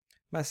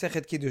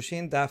Masechet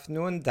Kiddushin, Daf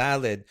Nun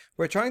Dalid.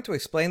 We're trying to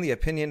explain the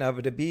opinion of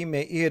Rabbi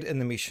Meir in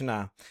the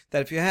Mishnah,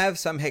 that if you have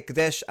some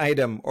hekdesh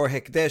item or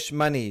hekdesh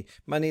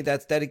money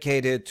that's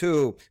dedicated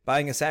to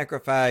buying a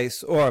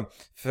sacrifice or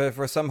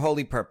for some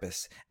holy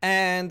purpose,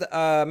 and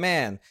a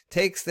man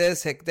takes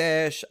this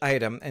hekdesh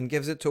item and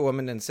gives it to a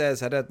woman and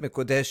says, Harat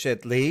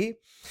mikudeshet li,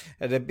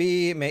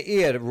 Rabbi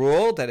Meir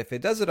ruled that if he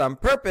does it on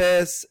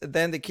purpose,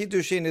 then the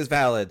Kiddushin is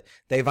valid.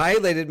 They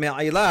violated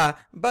Me'ilah,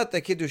 but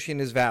the Kiddushin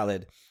is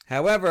valid.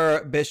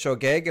 However,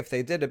 bishogeg, if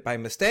they did it by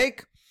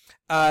mistake,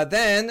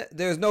 then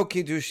there's no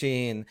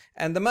Kiddushin,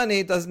 and the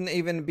money doesn't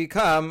even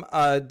become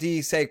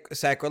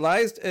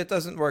desacralized. It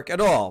doesn't work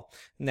at all.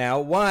 Now,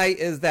 why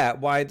is that?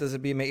 Why does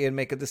it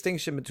make a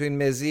distinction between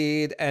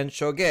mezid and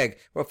shogeg?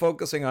 We're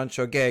focusing on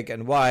shogeg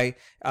and why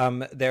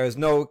there is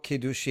no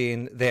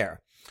Kiddushin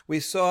there. We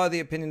saw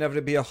the opinion of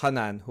Rabbi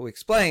Yochanan, who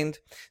explained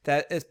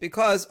that it's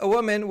because a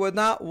woman would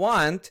not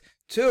want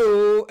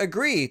to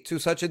agree to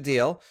such a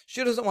deal.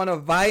 She doesn't want to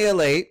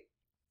violate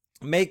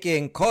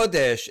making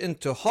kodesh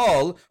into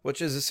hol,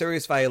 which is a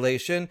serious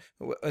violation.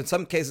 In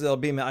some cases it'll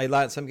be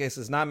me'ilah, in some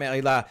cases not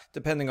me'ilah,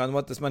 depending on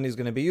what this money is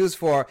going to be used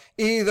for.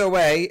 Either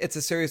way, it's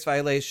a serious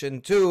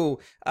violation to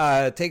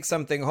take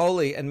something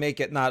holy and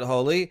make it not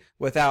holy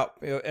without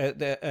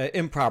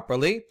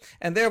improperly,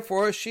 and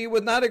therefore she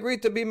would not agree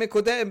to be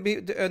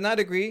not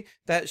agree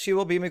that she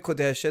will be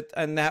mikudeshet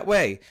in that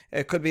way.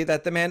 It could be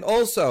that the man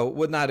also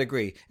would not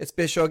agree. It's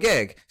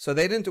bishogeg, so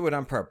they didn't do it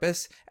on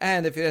purpose.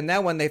 And now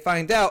when they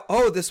find out,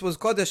 oh, this was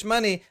kodesh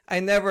money,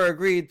 I never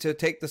agreed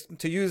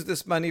to use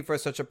this money for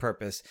such a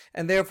purpose,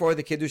 and therefore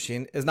the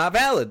kiddushin is not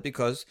valid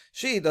because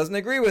she doesn't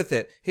agree with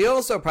it. He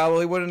also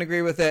probably wouldn't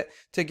agree with it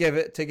to give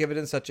it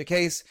in such a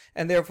case,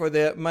 and therefore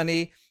the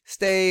money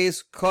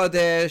stays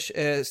kodesh,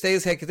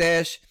 stays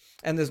hekdesh,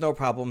 and there's no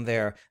problem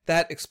there.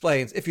 That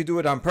explains. If you do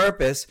it on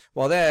purpose,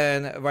 well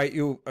then, right,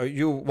 you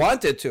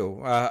wanted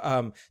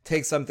to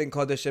take something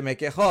kodesh and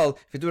make it chol.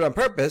 If you do it on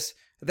purpose,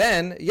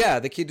 then, yeah,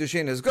 the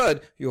Kiddushin is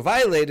good. You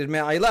violated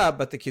Me'ilah,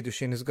 but the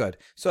Kiddushin is good.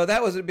 So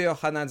that was Rabbi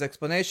Yochanan's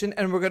explanation,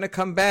 and we're going to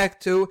come back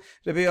to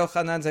Rabbi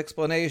Yochanan's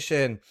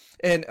explanation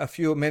in a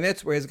few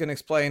minutes, where he's going to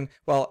explain,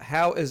 well,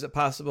 how is it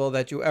possible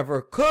that you ever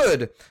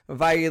could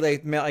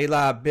violate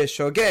Me'ilah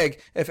bishogeg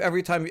if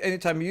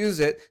anytime you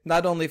use it,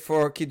 not only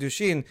for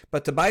Kiddushin,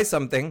 but to buy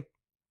something,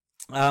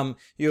 if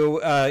you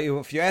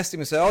asked him,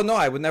 you say, "Oh no,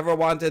 I would never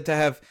wanted to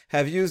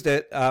have used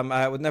it.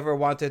 I would never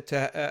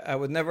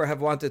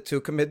have wanted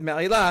to commit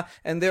me'ilah,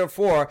 and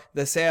therefore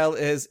the sale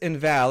is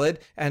invalid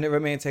and it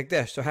remains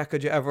hekdesh." So how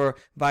could you ever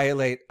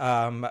violate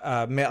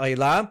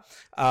me'ilah?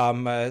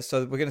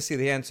 So we're going to see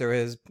the answer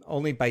is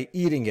only by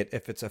eating it,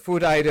 if it's a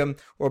food item,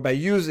 or by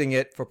using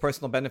it for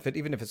personal benefit,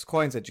 even if it's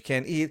coins that you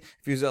can't eat.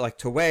 If you use it like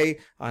to weigh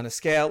on a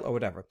scale or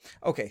whatever.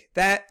 Okay,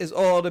 that is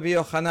all Rabbi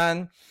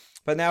Yochanan.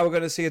 But now we're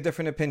going to see a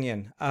different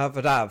opinion of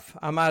Rav.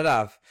 Amar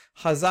Rav,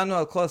 Chazanu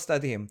al kol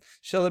stadim,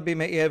 shel Rabbi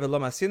Meir v'lo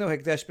masinu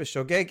hekdesh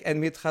b'shogeg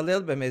and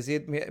mitchalel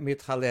b'mezid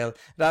mitchalel.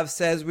 Rav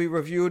says we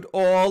reviewed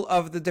all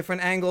of the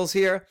different angles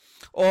here,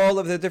 all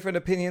of the different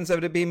opinions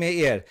of Rabbi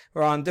Meir.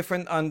 We're on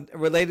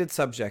related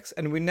subjects,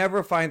 and we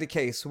never find a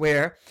case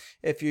where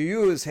if you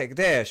use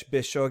hekdesh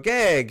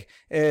b'shogeg,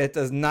 it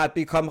does not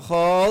become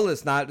chol.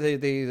 It's not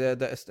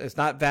it's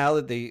not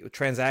valid. The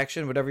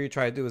transaction, whatever you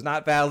try to do, is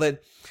not valid,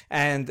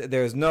 and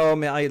there's no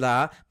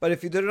me'ilah. But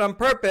if you did it on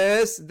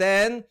purpose,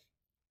 then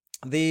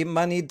the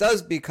money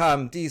does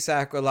become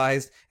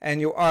desacralized and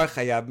you are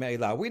chayav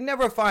me'ilah. We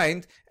never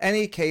find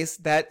any case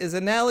that is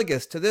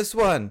analogous to this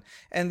one,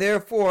 and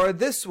therefore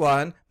this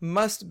one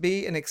must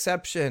be an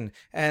exception.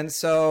 And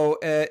so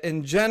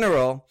in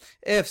general,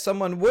 if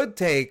someone would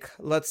take,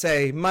 let's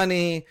say,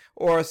 money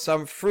or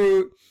some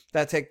fruit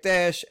that's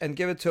hekdesh and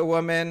give it to a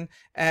woman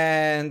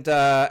and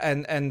try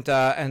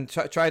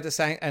to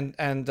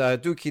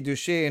do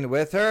kiddushin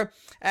with her,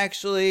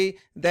 actually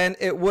then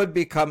it would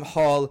become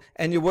hol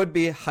and you would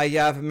be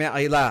hayav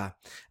me'ilah.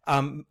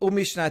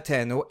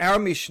 Umishnatenu, our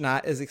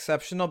Mishnah is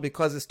exceptional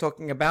because it's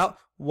talking about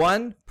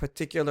one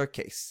particular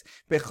case.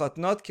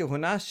 Bechotnot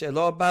kehuna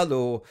shelo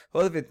balu,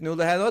 vitnu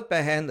lehanot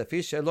behen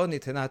lefi shelo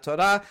nitena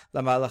Torah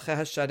lamalachei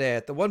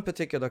hasharet. The one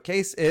particular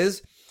case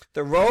is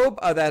the robe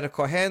that a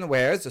Kohen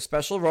wears, a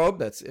special robe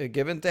that's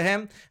given to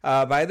him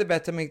by the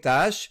Bet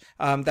HaMikdash,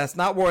 that's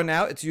not worn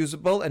out, it's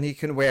usable, and he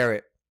can wear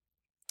it.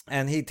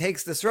 And he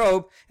takes this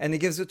robe and he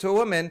gives it to a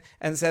woman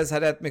and says,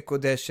 Harat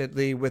mikudeshet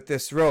li, with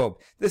this robe.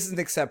 This is an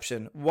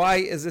exception. Why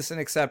is this an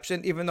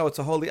exception? Even though it's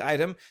a holy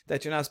item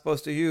that you're not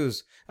supposed to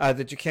use,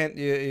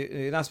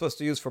 you're not supposed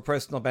to use for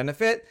personal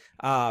benefit,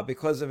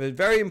 because of a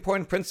very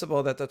important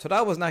principle that the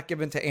Torah was not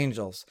given to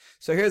angels.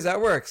 So here's how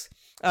it works.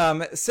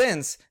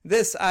 Since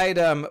this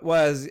item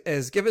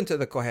is given to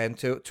the Kohen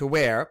to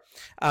wear,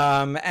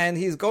 and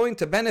he's going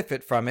to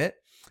benefit from it,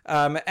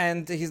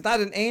 and he's not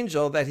an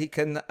angel that he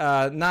can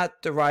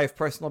not derive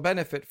personal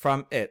benefit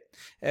from it.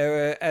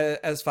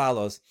 As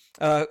follows: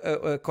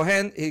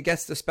 Kohen, he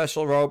gets the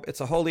special robe.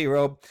 It's a holy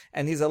robe,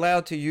 and he's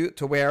allowed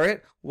to wear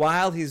it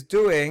while he's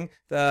doing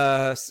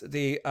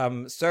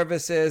the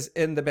services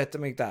in the Bet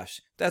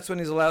HaMikdash. That's when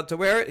he's allowed to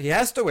wear it. He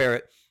has to wear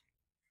it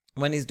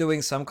when he's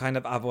doing some kind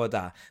of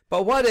avodah.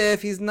 But what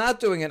if he's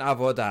not doing an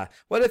avodah?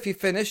 What if he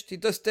finished? He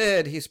just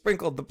did. He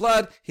sprinkled the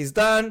blood. He's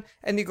done.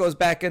 And he goes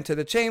back into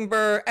the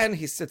chamber and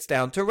he sits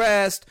down to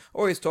rest,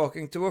 or he's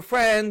talking to a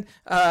friend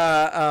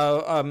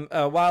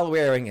while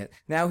wearing it.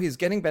 Now he's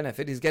getting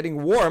benefit. He's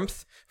getting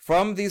warmth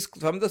from this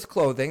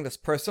clothing, this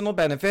personal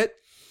benefit.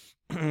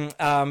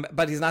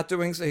 But he's not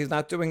doing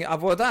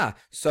avodah,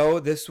 so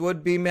this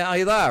would be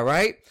me'ila,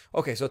 right?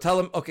 Okay, so tell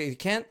him, okay, you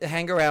can't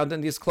hang around in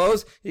these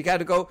clothes. You got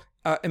to go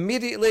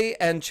immediately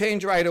and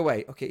change right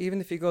away. Okay, even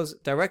if he goes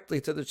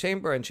directly to the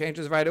chamber and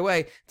changes right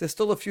away, there's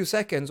still a few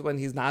seconds when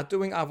he's not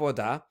doing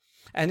avodah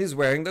and he's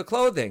wearing the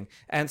clothing,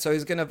 and so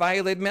he's going to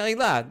violate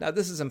me'ilah. Now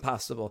this is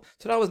impossible.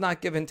 Torah was not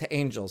given to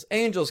angels.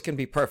 Angels can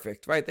be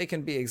perfect, right? They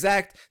can be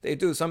exact. They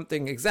do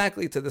something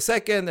exactly to the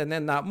second and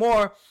then not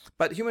more.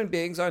 But human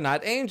beings are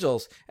not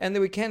angels, and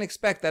we can't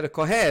expect that a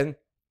Kohen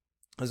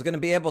is going to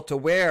be able to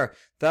wear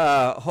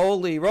the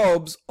holy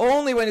robes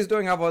only when he's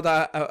doing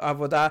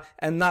avodah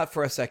and not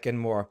for a second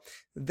more.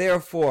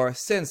 Therefore,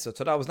 since the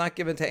Torah was not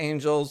given to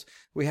angels,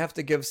 we have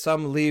to give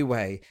some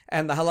leeway.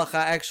 And the halacha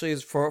actually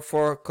is for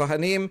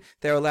Kohanim.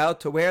 They're allowed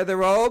to wear the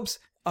robes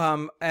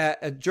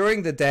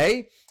during the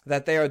day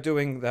that they are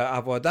doing the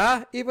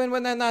avodah, even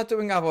when they're not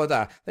doing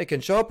avodah. They can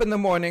show up in the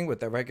morning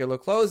with their regular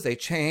clothes, they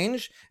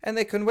change, and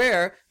they can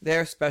wear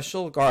their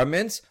special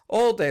garments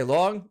all day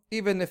long,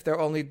 even if they're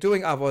only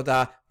doing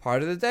avodah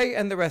part of the day,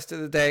 and the rest of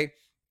the day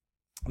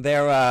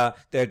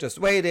they're just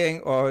waiting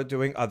or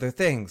doing other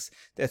things.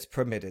 That's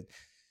permitted.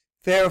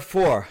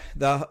 Therefore,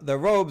 the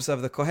robes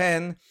of the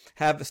Kohen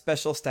have a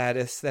special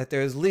status that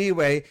there is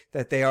leeway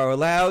that they are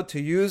allowed to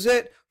use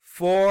it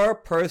for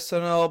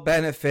personal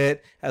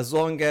benefit as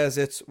long as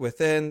it's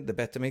within the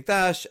Bet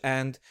HaMikdash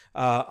and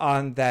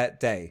on that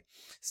day.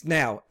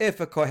 Now, if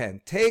a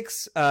Kohen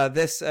takes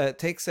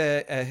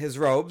his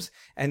robes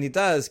and he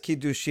does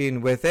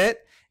Kiddushin with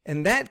it,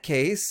 in that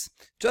case,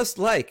 just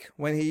like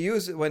when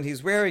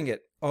he's wearing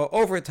it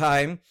over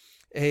time,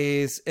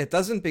 it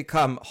doesn't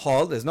become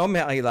chol, there's no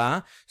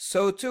me'ilah.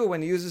 So too,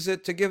 when he uses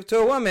it to give to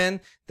a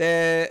woman, he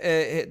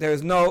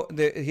does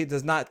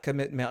not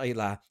commit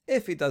me'ilah.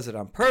 If he does it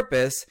on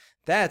purpose,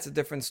 that's a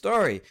different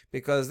story,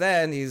 because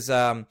then he's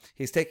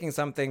taking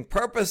something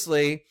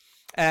purposely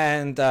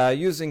and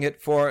using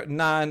it for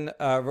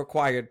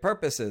non-required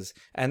purposes,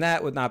 and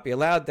that would not be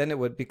allowed. Then it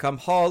would become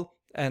chol,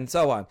 and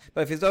so on.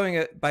 But if he's doing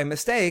it by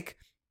mistake,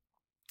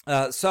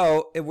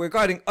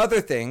 regarding other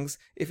things,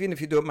 even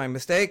if you do it by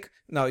mistake,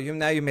 no,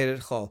 now you made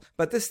it chol.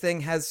 But this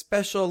thing has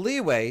special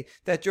leeway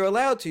that you're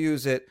allowed to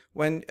use it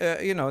when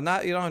you don't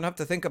have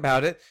to think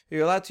about it.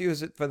 You're allowed to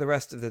use it for the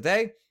rest of the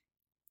day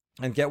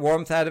and get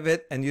warmth out of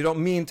it, and you don't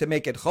mean to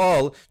make it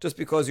chol just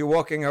because you're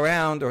walking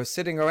around or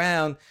sitting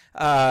around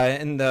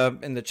in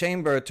the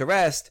chamber to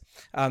rest.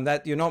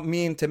 That you don't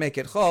mean to make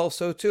it chol.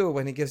 So too,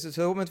 when he gives it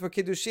to the woman for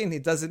kiddushin, he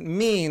doesn't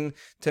mean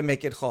to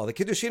make it chol. The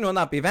kiddushin will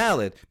not be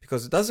valid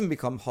because it doesn't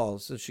become chol,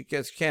 so she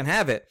can't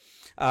have it.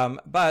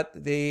 But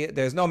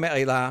there's no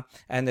me'ilah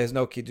and there's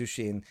no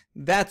kiddushin.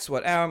 That's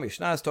what our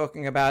Mishnah is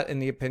talking about in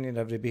the opinion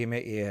of Rabbi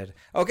Meir.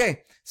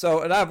 Okay,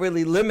 so Rav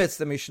really limits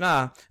the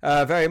Mishnah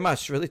very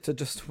much, really, to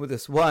just with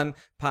this one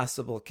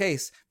possible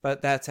case,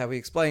 but that's how he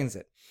explains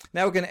it.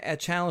 Now we're going to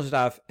challenge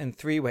Rav in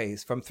three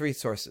ways, from three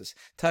sources.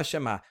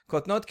 Tashema,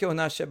 kotnot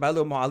keuna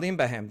shebalu mo'alim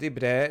bahem,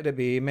 dibre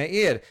Rabbi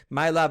Meir,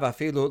 ma'lav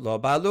afilu lo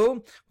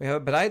balu. We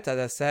have a braita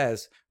that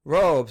says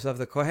robes of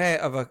the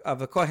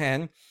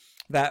Kohen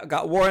that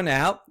got worn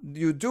out,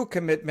 you do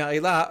commit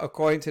me'ilah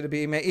according to the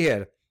Rabbi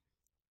Meir.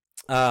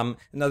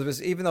 In other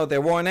words, even though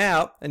they're worn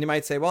out, and you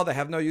might say, well, they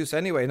have no use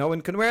anyway, no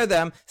one can wear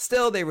them,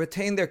 still they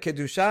retain their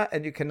kedusha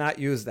and you cannot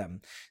use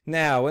them.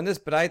 Now, when this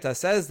braita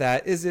says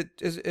that, isn't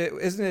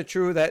it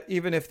true that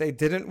even if they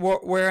didn't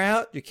wear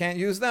out, you can't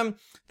use them?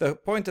 The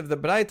point of the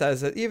braita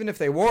is that even if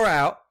they wore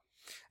out,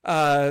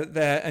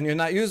 and you're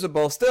not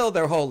usable, still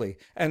they're holy.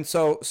 And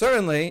so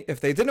certainly if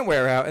they didn't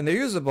wear out and they're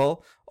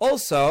usable,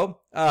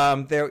 also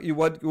you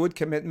would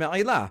commit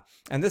me'ilah.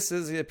 And this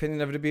is the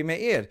opinion of Rabbi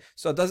Meir.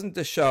 So it doesn't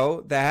just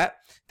show that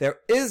there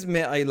is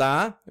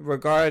me'ilah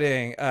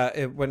regarding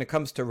when it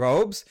comes to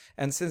robes.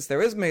 And since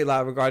there is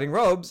me'ilah regarding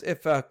robes,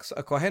 if a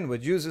Kohen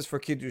would use this for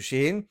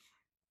kiddushin,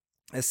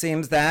 it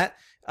seems that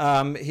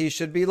he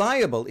should be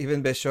liable,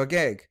 even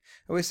b'shogeg.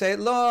 And we say,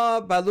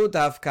 lo balu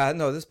davka.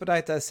 No, this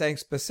braita is saying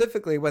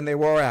specifically when they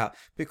wore out,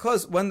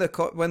 because when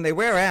they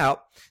wear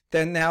out,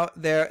 then now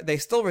they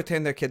still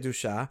retain their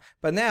kedusha,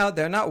 but now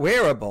they're not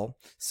wearable.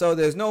 So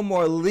there's no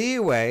more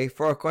leeway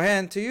for a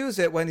kohen to use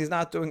it when he's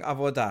not doing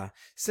avodah.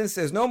 Since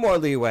there's no more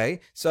leeway,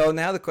 so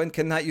now the kohen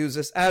cannot use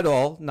this at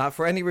all, not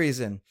for any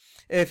reason.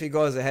 If he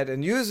goes ahead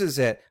and uses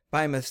it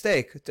by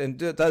mistake and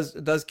does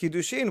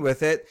Kiddushin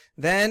with it,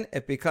 then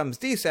it becomes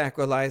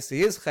desacralized.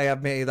 He is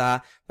chayav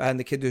me'ilah, and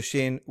the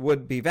Kiddushin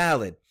would be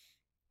valid.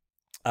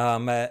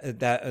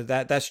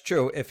 That's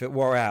true if it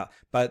wore out,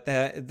 but he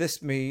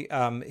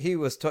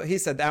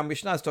said our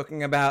Mishnah is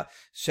talking about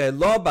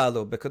shelo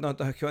balu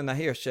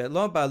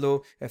shelo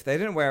balu, if they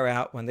didn't wear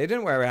out, when they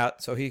didn't wear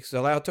out, so he's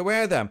allowed to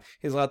wear them.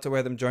 He's allowed to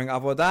wear them during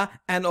avodah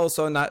and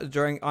also not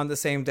on the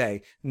same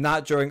day,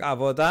 not during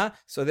avodah.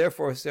 So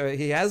therefore,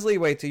 he has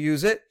leeway to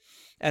use it.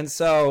 And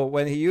so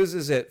when he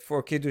uses it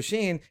for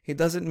Kiddushin, he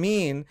doesn't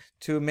mean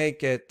to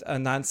make it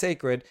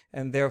non-sacred,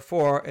 and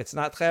therefore it's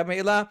not Chayav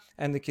Me'ilah,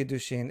 and the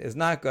Kiddushin is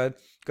not good.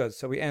 Good,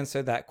 so we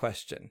answered that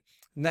question.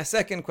 The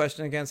second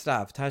question against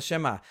Rav,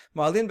 Tashema,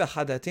 Mo'alin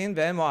b'chadatin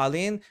ve'en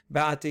mo'alin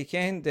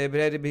ba'atiken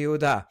debre Rabbi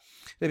Yehuda.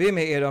 Rabbi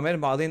Meir omer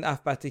mo'alin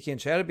af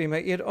ba'atikin. Rabbi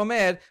Meir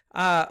omer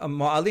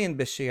mo'alin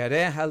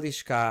b'shiyarei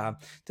halishka.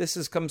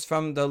 This comes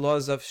from the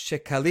laws of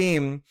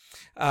shekalim,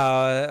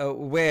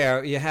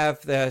 where you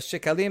have the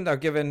shekalim that are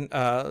given,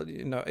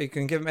 you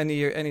can give them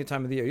any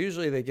time of the year.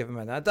 Usually they give them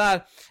an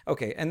Adar.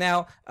 Okay, and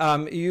now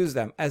you use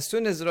them. As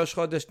soon as Rosh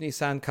Chodesh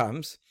Nisan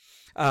comes,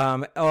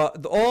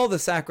 all the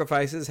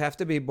sacrifices have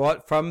to be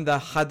bought from the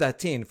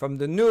hadatin, from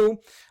the new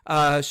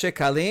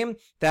shekalim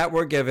that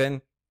were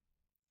given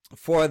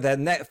for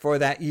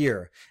that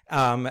year,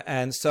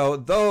 and so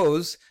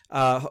those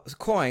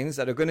coins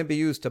that are going to be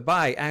used to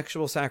buy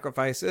actual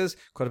sacrifices,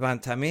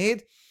 korban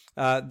tamid,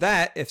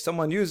 that if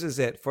someone uses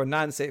it for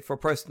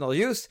personal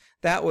use,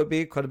 that would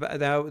be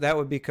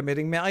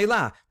committing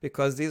me'ilah,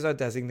 because these are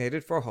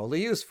designated for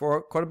holy use,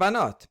 for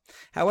korbanot.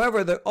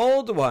 However, the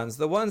old ones,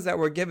 the ones that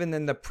were given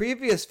in the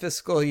previous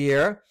fiscal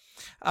year,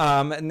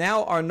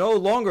 now are no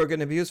longer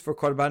going to be used for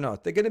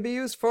korbanot. They're going to be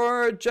used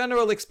for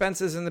general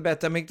expenses in the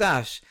Bet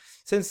HaMikdash.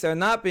 Since they're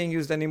not being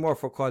used anymore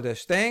for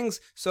Kodesh things,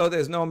 so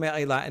there's no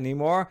me'ilah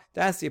anymore.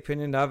 That's the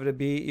opinion of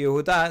Rabbi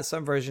Yehuda.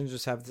 Some versions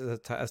just have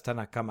as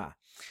Tanakama.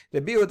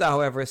 Rabbi Yehuda,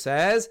 however,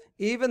 says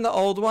even the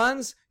old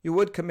ones, you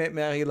would commit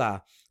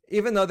me'ilah,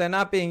 even though they're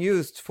not being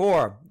used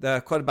for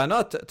the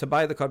korbanot, to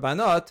buy the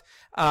korbanot,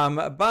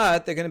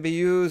 but they're going to be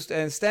used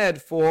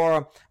instead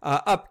for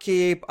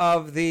upkeep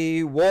of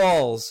the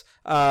walls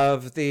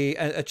of the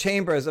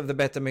chambers of the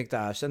Bet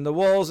HaMikdash and the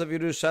walls of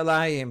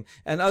Yerushalayim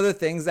and other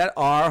things that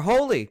are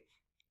holy.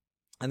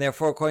 And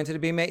therefore, according to the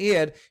Rabbi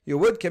Meir, you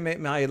would commit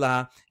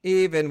me'ilah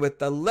even with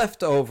the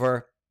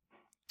leftover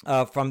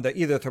from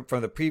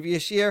the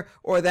previous year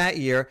or that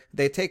year.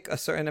 They take a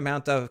certain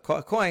amount of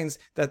coins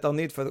that they'll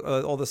need for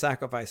all the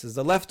sacrifices.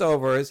 The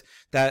leftovers,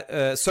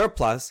 that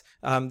surplus,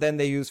 then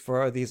they use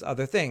for these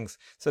other things.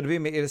 So the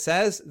Rabbi Meir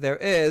says there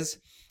is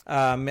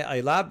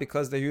me'ilah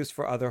because they're used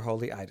for other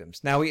holy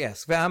items. Now we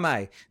ask,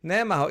 why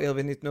should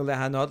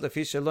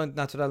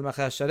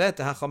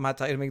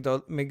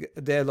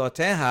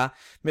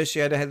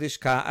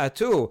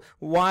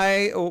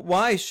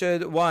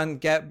one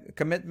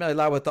commit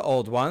me'ilah with the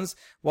old ones?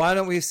 Why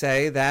don't we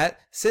say that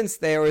since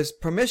there is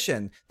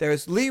permission, there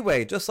is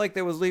leeway, just like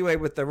there was leeway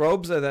with the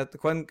robes that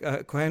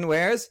the Kohen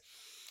wears,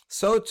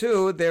 so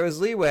too there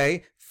is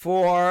leeway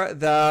for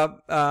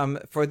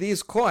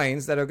these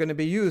coins that are going to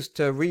be used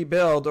to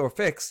rebuild or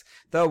fix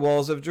the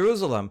walls of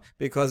Jerusalem.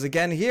 Because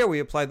again, here we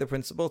apply the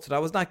principle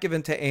that was not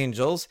given to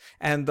angels,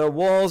 and the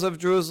walls of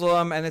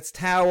Jerusalem and its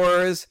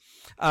towers,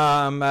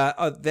 their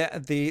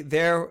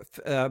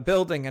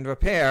building and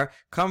repair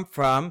come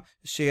from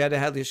Shiyad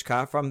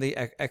Halishka, from the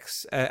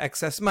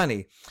excess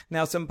money.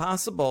 Now, it's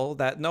impossible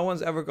that no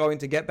one's ever going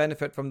to get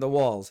benefit from the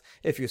walls.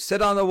 If you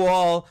sit on the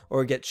wall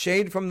or get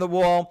shade from the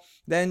wall,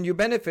 then you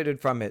benefited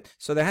from it.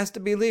 So there has to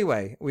be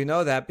leeway. We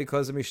know that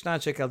because the Mishnah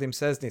Shekalim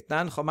says,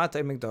 "Nitnan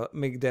chomata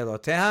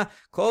migdeloteha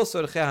kol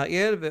sorchei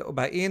ha'ir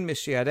ve'uba'in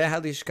mishiyadei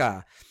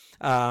halishka."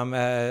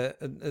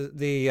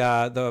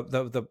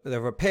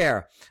 The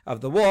repair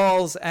of the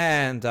walls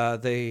and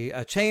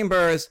the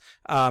chambers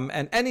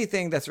and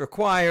anything that's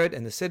required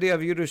in the city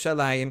of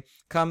Yerushalayim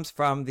comes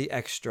from the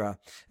extra.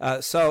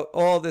 So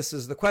all this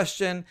is the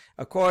question.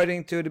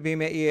 According to the Rabbi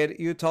Meir,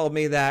 you told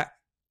me that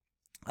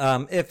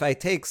if I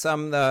take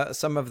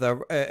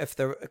if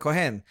the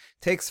Kohen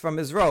takes from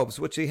his robes,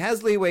 which he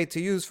has leeway to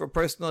use for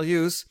personal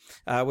use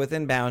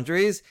within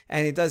boundaries,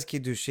 and he does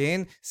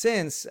Kiddushin,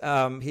 since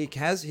he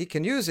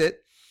can use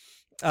it,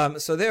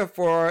 so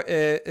therefore,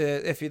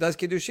 if he does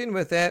Kiddushin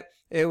with it,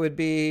 it would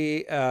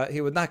be,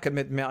 he would not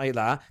commit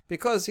me'ilah,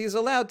 because he's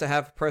allowed to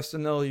have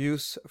personal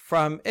use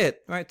from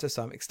it, right, to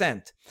some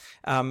extent.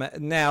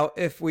 Now,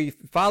 if we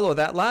follow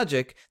that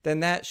logic, then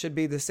that should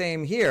be the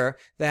same here,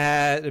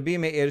 that Rabbi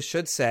Meir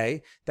should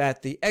say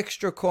that the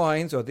extra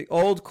coins, or the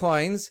old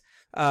coins,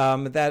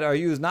 that are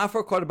used not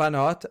for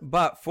korbanot,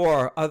 but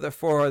for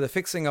the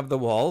fixing of the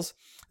walls,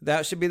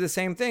 that should be the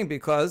same thing,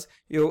 because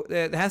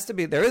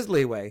there is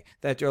leeway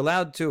that you're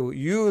allowed to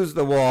use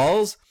the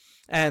walls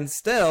and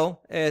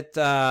still,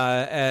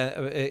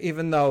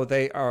 even though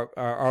they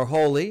are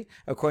holy,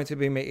 according to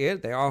Rabbi Meir,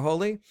 they are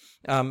holy,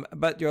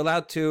 but you're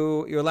allowed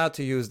to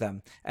use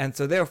them. And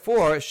so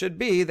therefore, it should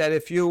be that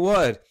if you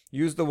would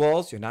use the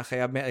walls, you're not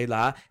chayav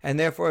me'ilah, and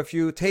therefore if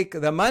you take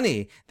the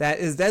money that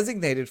is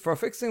designated for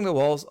fixing the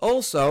walls,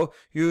 also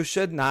you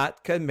should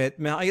not commit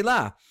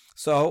me'ilah.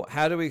 So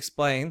how do we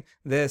explain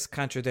this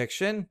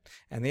contradiction?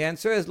 And the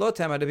answer is Lo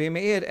tema Rabbi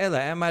Meir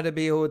ela ema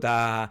Rabbi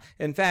Yehuda.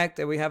 In fact,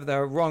 we have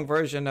the wrong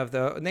version of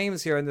the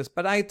names here in this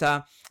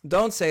baraita.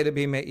 Don't say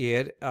Rabbi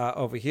Meir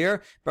over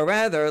here, but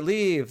rather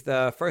leave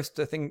the first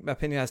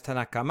opinion as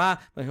Tanakama.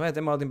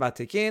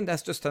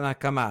 That's just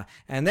Tanakama.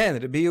 And then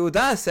Rabbi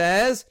Yehuda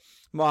says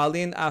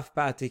Mo'alin af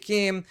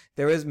ba'atikim.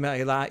 There is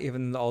me'ilah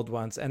even in the old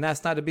ones, and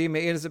that's not Rabbi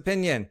Meir's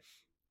opinion.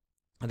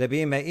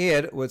 Rabbi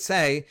Meir would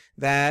say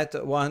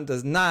that one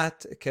does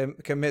not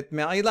commit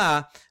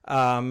me'ilah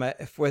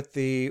with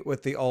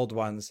the old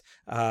ones.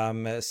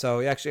 So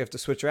you actually have to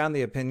switch around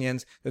the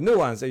opinions. The new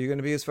ones, are you going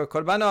to be used for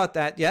korbanot?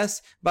 That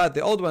yes, but the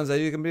old ones, are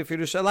you going to be for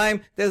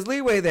Yerushalayim? There's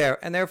leeway there,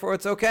 and therefore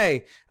it's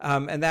okay.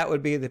 And that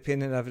would be the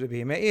opinion of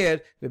Rabbi Meir.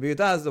 Rabbi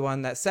Yehuda is the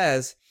one that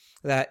says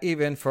that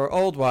even for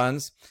old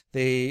ones,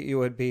 you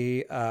would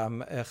be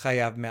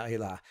chayav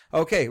me'ilah.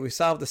 Okay, we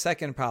solved the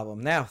second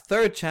problem. Now,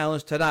 third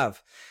challenge to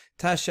Rav.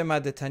 Tashema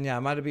detanya,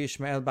 Amar Rabbi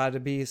Yishmael bar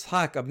Rabbi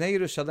Yitzchak, Abnei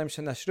Yerushalayim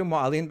shenashru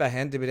mo'alin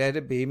bahen divrei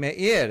Rabbi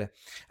Meir.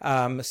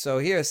 So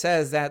here it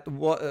says that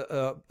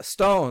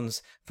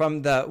stones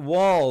from the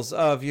walls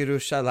of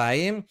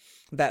Yerushalayim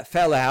that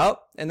fell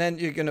out, and then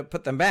you're going to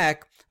put them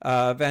back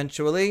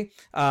eventually,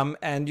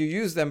 and you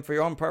use them for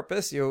your own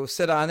purpose. You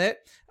sit on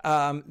it.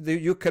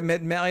 You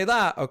commit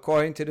me'ilah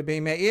according to the Rabbi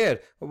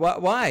Meir.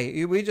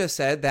 Why? We just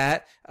said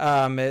that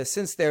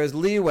since there is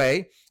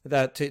leeway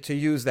to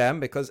use them,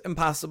 because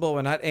impossible,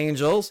 we're not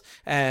angels,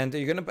 and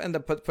you're going to end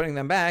up putting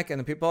them back, and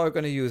the people are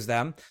going to use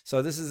them.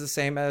 So this is the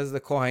same as the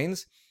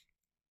coins.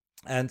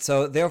 And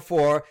so,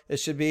 therefore, it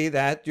should be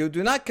that you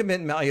do not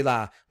commit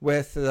me'ilah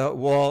with the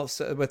walls,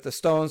 with the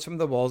stones from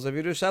the walls of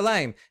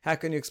Yerushalayim. How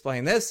can you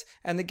explain this?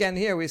 And again,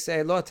 here we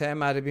say Lo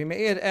te'ema Rabbi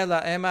Meir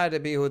ela ema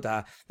Rabbi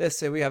Yehuda.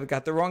 This we have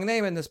got the wrong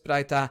name in this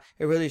braita.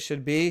 It really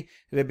should be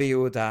Rabbi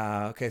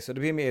Yehuda. Okay, so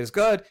Rabbi Meir is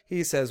good.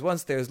 He says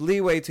once there's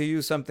leeway to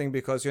use something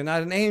because you're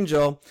not an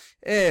angel,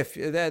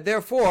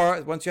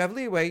 therefore once you have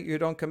leeway, you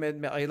don't commit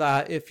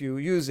me'ilah if you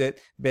use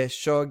it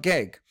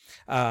b'shogeg.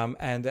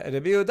 And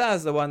Rabbi Yehuda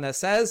is the one that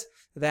says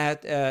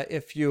that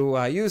if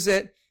you use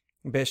it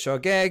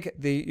b'shogeg,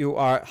 you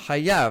are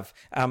hayav.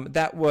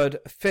 That would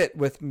fit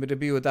with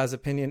Rabbi Yehuda's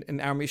opinion in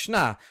our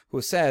Mishnah,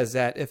 who says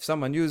that if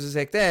someone uses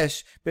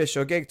hekdesh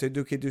b'shogeg to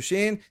do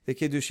kiddushin, the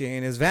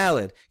kiddushin is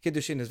valid.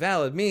 Kiddushin is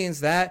valid means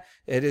that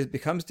it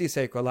becomes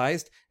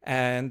desacralized,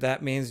 and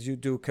that means you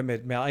do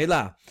commit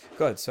me'ilah.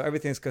 Good, so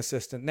everything's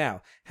consistent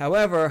now.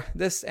 However,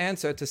 this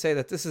answer to say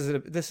that this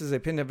is the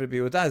opinion of Rabbi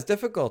Yehuda is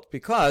difficult,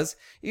 because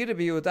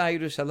Rabbi Yehuda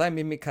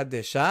Yerushalayim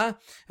mikadesha.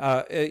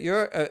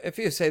 If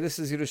you say this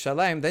is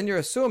Yerushalayim, then you're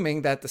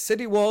assuming that the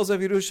city walls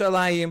of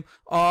Yerushalayim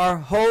are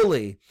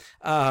holy.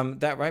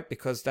 That right?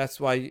 Because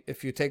that's why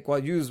if you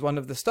use one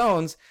of the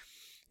stones,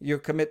 you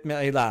commit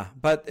me'ilah.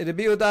 But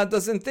Rabbi Yehuda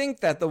doesn't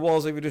think that the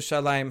walls of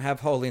Yerushalayim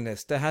have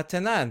holiness.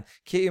 Tehatanan,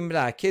 ki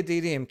imra, ki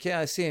dirim, ki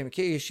asim,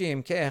 ki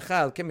ishim, ki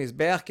echal, ki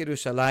mizbeach, ki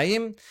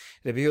Yerushalayim.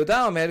 Rabbi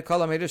Yehuda omer,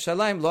 kol am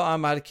Yerushalayim, lo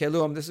amar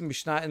kelum. This is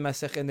Mishnah in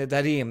Masechet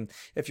Nedarim.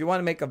 If you want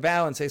to make a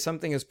vow and say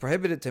something is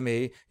prohibited to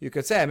me, you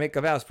could say, I make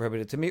a vow is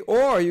prohibited to me.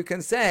 Or you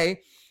can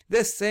say,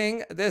 this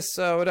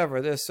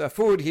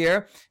food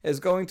here is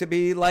going to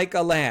be like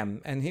a lamb.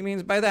 And he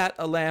means by that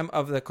a lamb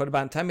of the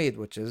korban tamid,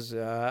 which is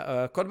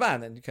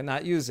korban, and you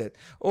cannot use it.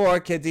 Or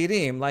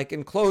kedirim, like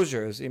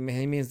enclosures. He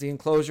means the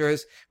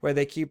enclosures where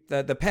they keep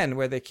the pen,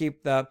 where they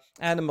keep the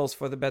animals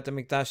for the Bet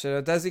HaMikdash that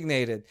are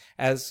designated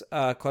as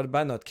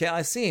korbanot.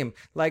 Ke'asim,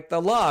 like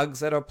the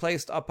logs that are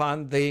placed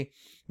upon the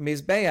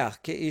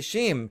Mizbeach,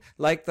 ke'ishim,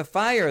 like the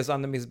fires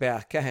on the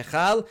Mizbeach,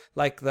 kehechal,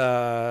 like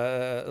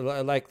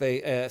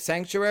the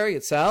sanctuary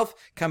itself,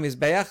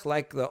 kamizbeach,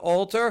 like the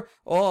altar.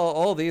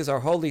 All these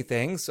are holy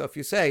things. So if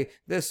you say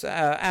this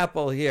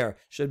apple here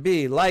should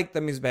be like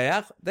the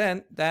Mizbeach,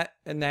 then that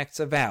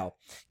enacts a vow.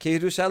 Ki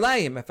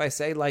Yerushalayim, if I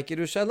say like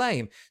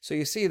Yerushalayim. So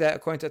you see that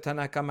according to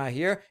Tanakama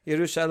here,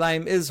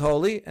 Yerushalayim is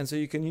holy, and so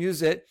you can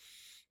use it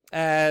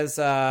as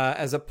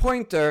a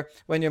pointer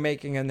when you're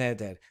making a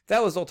neder.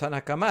 That was all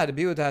Tanakama.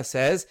 Rabbi Yehuda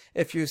says,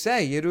 if you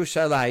say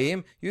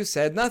Yerushalayim, you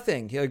said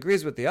nothing. He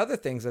agrees with the other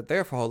things that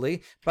they're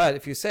holy, but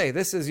if you say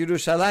this is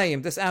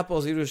Yerushalayim, this apple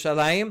is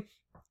Yerushalayim,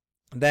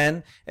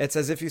 then it's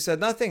as if you said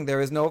nothing.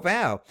 There is no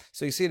vow.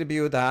 So you see, Rabbi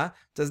Yehuda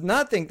does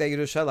not think that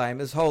Yerushalayim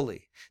is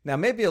holy. Now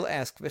maybe you'll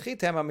ask, maybe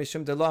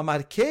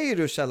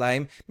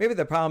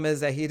the problem is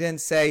that he didn't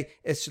say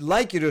it's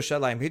like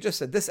Yerushalayim. He just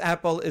said this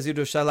apple is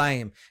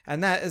Yerushalayim,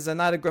 and that is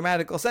not a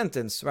grammatical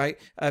sentence, right?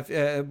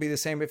 It would be the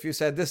same if you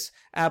said this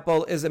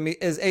apple is a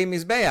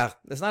mizbeach.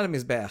 It's not a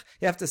mizbeach.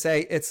 You have to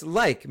say it's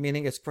like,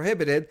 meaning it's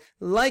prohibited,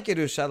 like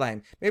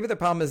Yerushalayim. Maybe the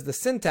problem is the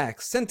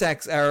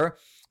syntax error.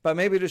 but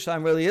maybe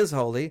Yerushalayim really is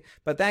holy,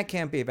 but that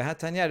can't be. In this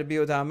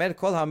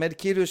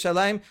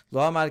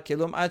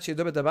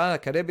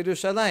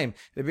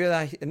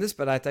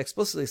Baraita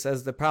explicitly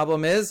says the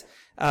problem is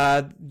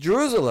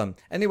Jerusalem.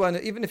 Anyone,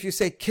 even if you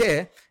say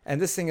Ki,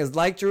 and this thing is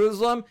like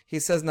Jerusalem, he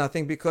says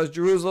nothing because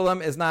Jerusalem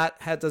does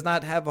not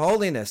have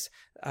holiness.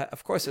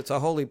 Of course, it's a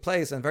holy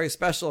place and very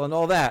special and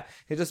all that.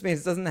 It just means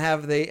it doesn't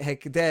have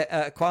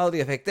the quality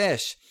of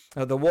Hekdesh,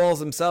 the walls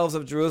themselves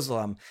of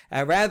Jerusalem.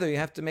 Rather, you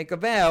have to make a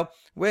vow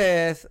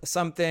with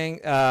something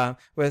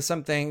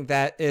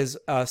that is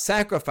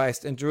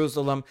sacrificed in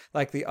Jerusalem,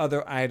 like the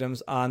other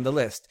items on the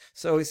list.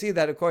 So we see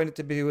that according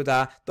to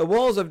Yehuda, the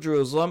walls of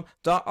Jerusalem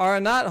are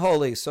not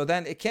holy. So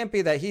then it can't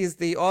be that he's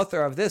the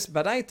author of this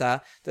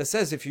Baraita that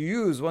says if you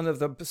use one of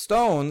the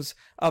stones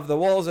of the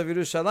walls of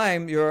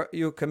Yerushalayim,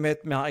 you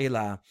commit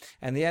Ma'ilah.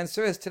 And the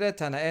answer is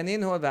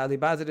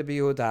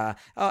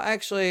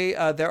actually,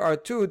 there are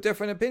two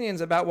different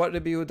opinions about what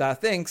Rabbi Yehuda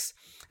thinks,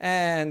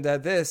 and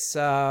this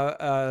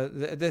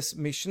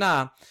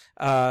Mishnah,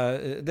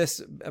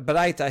 this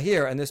Baraita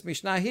here and this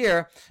Mishnah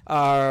here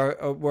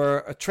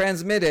were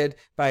transmitted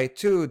by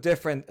two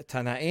different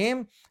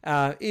Tanaim,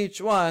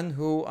 each one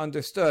who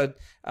understood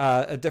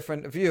a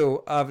different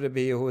view of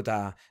Rabbi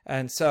Yehuda,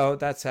 and so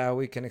that's how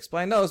we can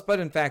explain those. But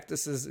in fact,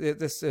 this is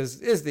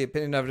the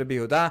opinion of Rabbi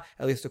Yehuda,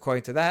 at least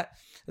according to that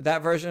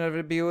version of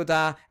Rabbi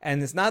Yehuda,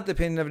 and it's not the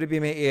opinion of Rabbi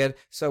Meir.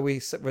 So we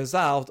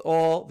resolved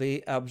all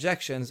the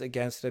objections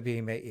against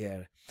Rabbi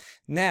Meir.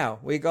 Now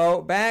we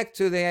go back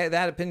to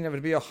that opinion of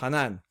Rabbi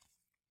Yochanan,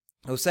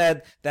 who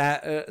said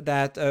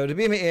that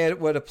Rabbi Meir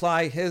would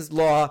apply his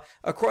law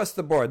across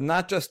the board,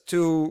 not just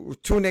to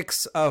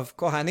tunics of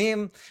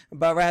Kohanim,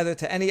 but rather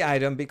to any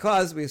item,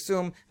 because we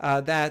assume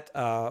that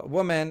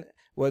woman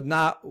would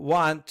not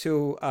want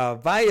to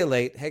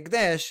violate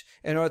Hekdesh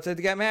in order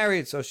to get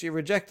married. So she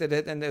rejected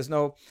it, and there's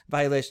no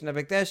violation of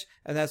Hekdesh,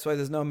 and that's why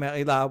there's no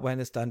Me'ilah when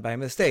it's done by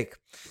mistake.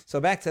 So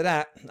back to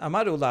that.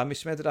 Amarullah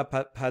mishmet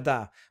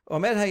pada.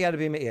 Omer hayar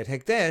b'meir.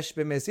 Hekdesh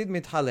b'mezid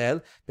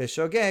mithalel,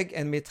 b'shogeg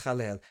and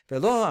mithalel.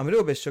 Velo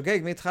amru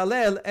b'shogeg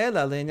mithalel,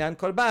 ela le'inyan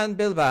korban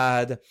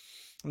bilvad.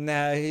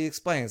 Now he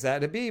explains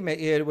that Rabbi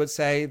Meir would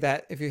say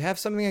that if you have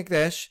something like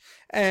this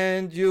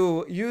and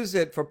you use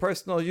it for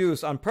personal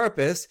use on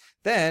purpose,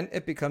 then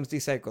it becomes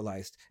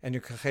desacralized and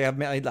you chayav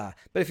me'ilah.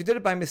 But if you did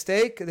it by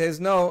mistake,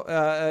 there's no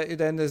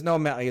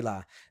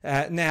me'ilah.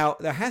 Now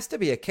there has to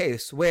be a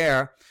case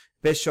where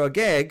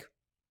b'shogeg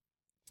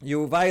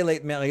you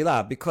violate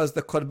Me'ilah, because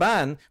the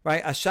Korban,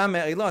 right, Asham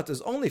Me'ilot,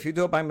 is only if you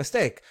do it by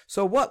mistake.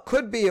 So what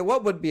would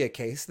be a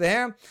case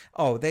there?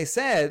 Oh, they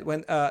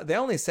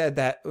only said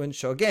that when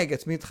Shogeg,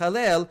 it's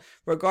Mitchalel,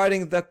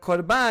 regarding the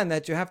Korban,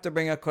 that you have to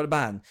bring a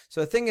Korban.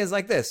 So the thing is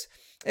like this.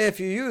 If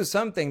you use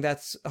something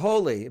that's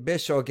holy,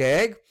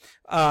 Bishogeg,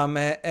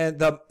 and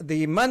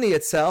the money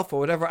itself, or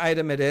whatever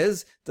item it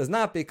is, does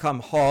not become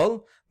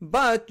hol,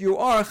 but you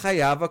are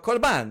chayav a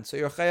korban. So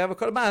you're chayav a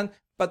korban,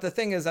 but the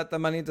thing is that the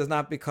money does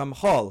not become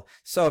chol.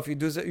 So if you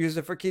use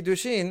it for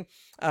Kiddushin,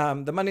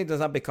 the money does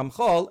not become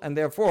chol, and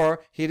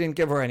therefore he didn't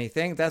give her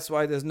anything. That's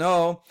why there's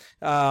no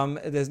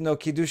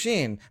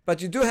Kiddushin.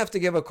 But you do have to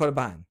give a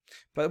korban.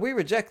 But we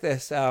reject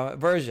this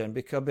version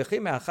because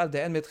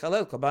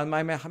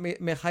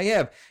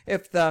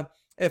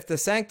if the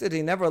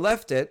sanctity never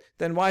left it,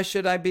 then why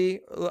should I be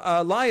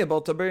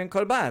liable to bring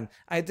korban?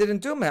 I didn't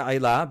do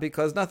me'ilah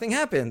because nothing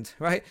happened,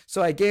 right?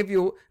 So I gave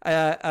you,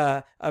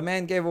 a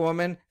man gave a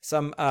woman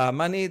some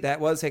money that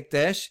was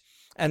hekdesh,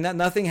 and that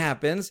nothing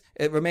happens.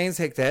 It remains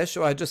hekdesh,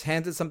 or I just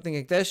handed something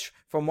hekdesh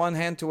from one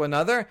hand to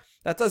another.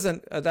 That's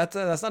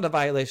not a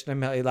violation of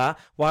me'ilah.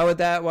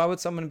 Why would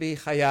someone be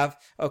chayav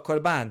a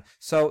korban?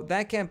 So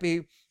that can't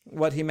be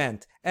what he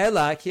meant.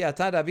 Ela ki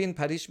ata Rabin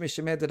parish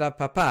mishemed Rav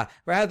Papa.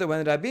 Rather,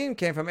 when Rabin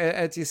came from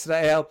Eretz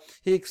Yisrael,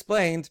 he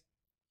explained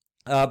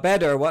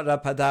better what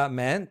Rav Pada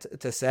meant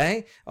to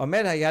say.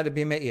 Omer hayad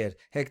Rabbi Meir.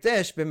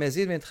 Hekdesh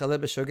b'mezid mitchalel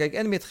b'shogeg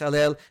en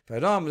mitchalel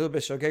v'rom lu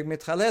b'shogeg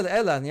mitchalel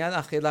ela nyan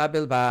achila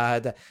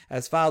bilbad.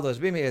 As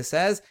follows, Rabbi Meir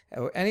says,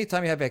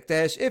 anytime you have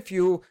hekdesh, if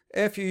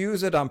you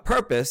use it on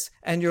purpose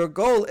and your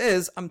goal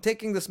is, I'm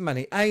taking this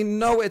money, I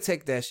know it's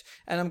hekdesh,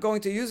 and I'm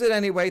going to use it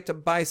anyway to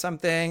buy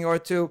something or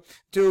to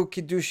do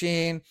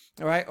kiddushin,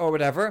 right, or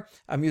whatever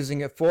I'm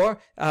using it for,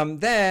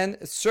 then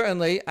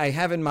certainly I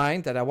have in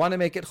mind that I want to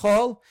make it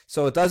chol,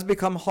 so it does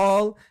become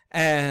chol,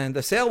 and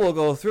the sale will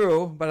go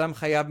through, but I'm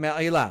chayav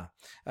me'ilah.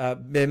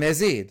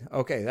 B'mezid.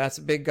 Okay, that's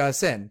a big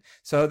sin.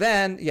 So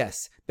then,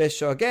 yes,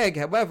 b'shogeg,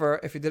 however,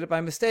 if you did it by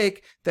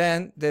mistake,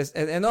 then there's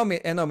eno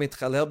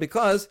mitchalel,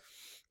 because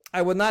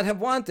I would not have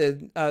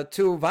wanted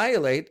to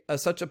violate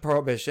such a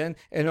prohibition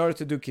in order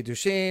to do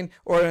kiddushin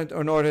or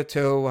in order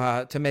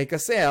to make a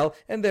sale,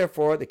 and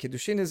therefore the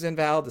kiddushin is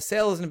invalid, the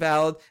sale is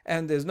invalid,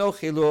 and there's no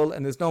chilul,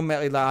 and there's no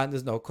me'ilah, and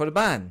there's no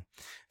korban.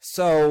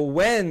 So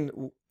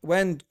when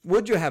when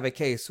would you have a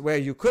case where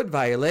you could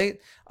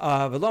violate?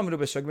 The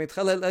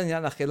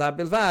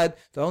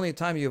only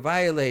time you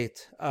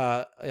violate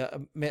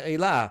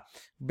me'ilah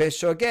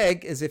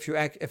beshogeg is if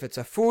it's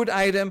a food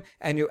item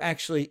and you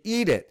actually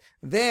eat it.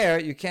 There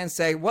you can't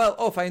say, well,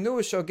 if I knew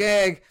a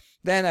shogeg,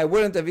 then I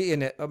wouldn't have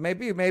eaten it. Or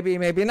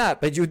maybe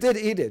not. But you did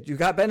eat it. You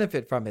got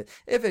benefit from it.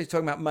 If it's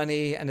talking about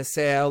money and a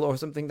sale or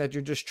something that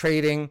you're just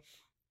trading,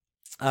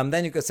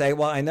 then you could say,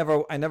 well, I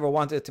never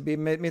wanted it to be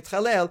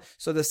mitchalel,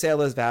 so the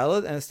sale is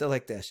valid and it's still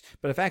like this.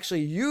 But if I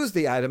actually used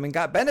the item and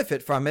got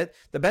benefit from it,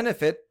 the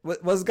benefit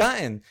was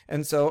gotten.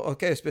 And so,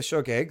 okay,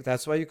 b'shogeg,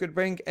 that's why you could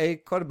bring a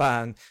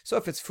korban. So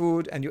if it's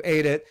food and you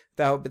ate it,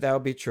 that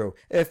would be true.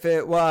 If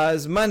it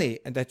was money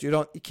and that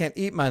you can't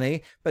eat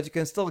money, but you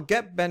can still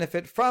get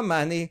benefit from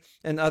money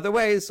in other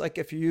ways, like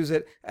if you use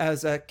it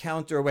as a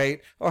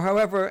counterweight or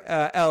however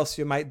else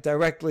you might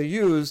directly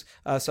use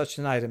such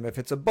an item. If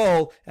it's a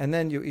bowl and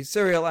then you eat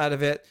cereal out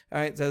of it, all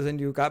right, then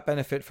you got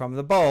benefit from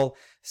the bowl.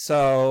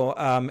 So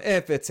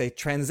if it's a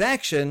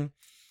transaction,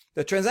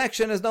 the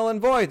transaction is null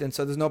and void, and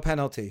so there's no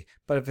penalty.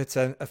 But if it's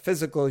a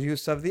physical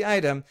use of the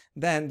item,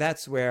 then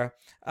that's where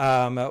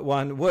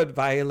one would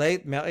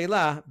violate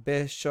me'ilah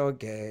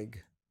b'shogeg.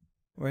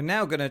 We're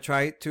now going to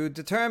try to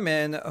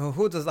determine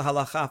who does the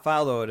halacha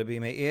follow, to be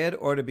Meir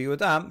or to be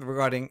Udam,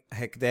 regarding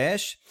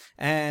Hekdesh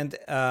and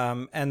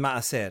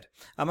Maaser.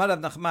 Amar Rav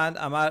Nachman,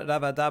 Amar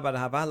Rav Ada bar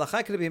Hava,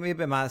 halacha to be Meir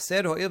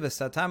b'Maaser ho'il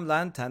v'satam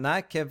lan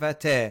tana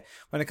kevate.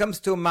 When it comes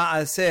to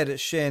Maaser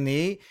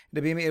Sheni, the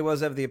Meir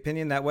was of the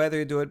opinion that whether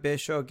you do it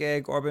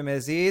b'Shogeg or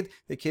b'Mezid,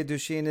 the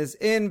Kiddushin is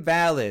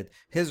invalid.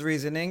 His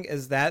reasoning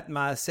is that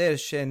Maaser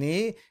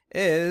Sheni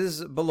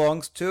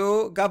belongs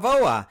to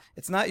Gavoa.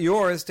 It's not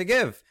yours to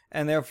give.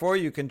 And therefore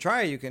you can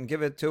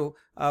give it to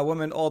a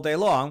woman all day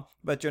long,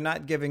 but you're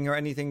not giving her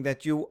anything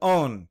that you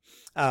own.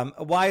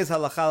 Why is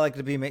halacha like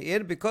to be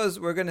me'ir? Because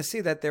we're going to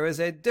see that there is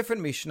a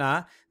different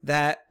Mishnah,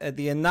 that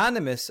the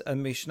anonymous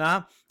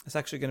Mishnah, it's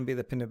actually going to be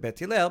the Pin of Bet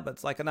Hillel, but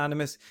it's like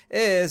anonymous,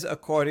 is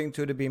according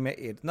to the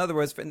Bimeir. In other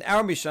words, in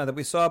our Mishnah that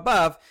we saw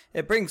above,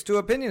 it brings two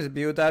opinions,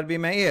 Biudad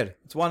Bimeir.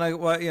 It's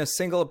one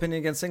single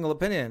opinion against single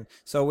opinion.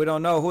 So we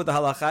don't know who the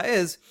halacha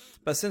is,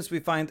 but since we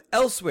find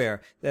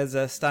elsewhere there's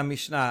a Stam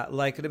Mishnah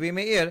like the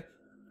Bimeir,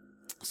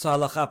 so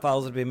halacha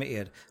follows the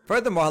Bimeir.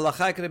 Furthermore,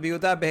 halacha could be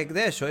Yehuda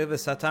behekdesh or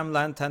satam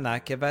lan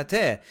tana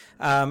kevate.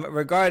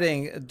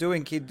 Regarding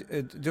doing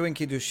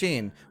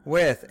kiddushin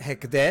with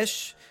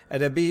hekdesh,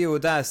 Rabbi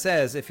Yehuda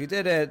says if you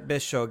did it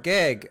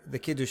b'shogeg, the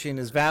kiddushin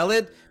is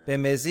valid.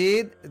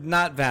 B'mezid,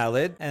 not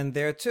valid. And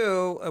there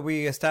too,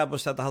 we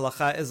established that the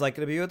halacha is like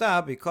Rabbi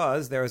Yehuda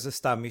because there is a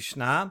Stam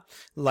Mishnah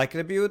like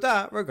Rabbi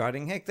Yehuda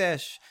regarding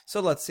hekdesh. So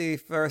let's see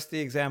first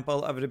the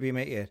example of Rabbi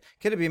Meir.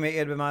 Rabbi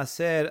Meir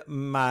b'maser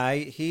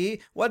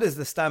ma'hi. What is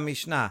the Stam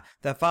Mishnah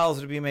that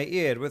follows Rabbi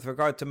Meir with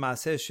regard to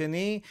Maaser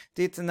Sheni?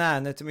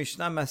 Ditnan et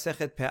Mishnah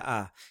Masechet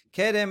Pe'ah.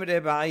 Kerem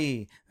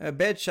Rebai,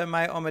 Bet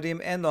Shammai Omerim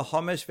en lo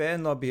chomesh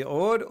ve'en lo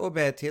bi'ur,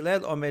 u'Beit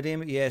Hillel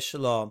Omerim yesh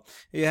lo.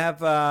 You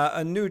have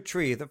a new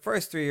tree. The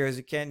first 3 years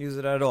you can't use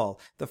it at all.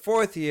 The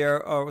fourth year,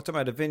 or we're talking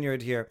about a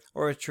vineyard here,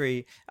 or a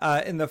tree,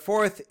 in the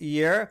fourth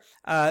year,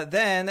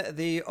 then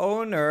the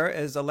owner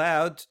is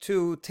allowed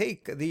to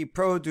take the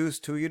produce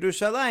to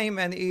Yerushalayim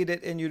and eat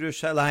it in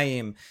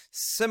Yerushalayim.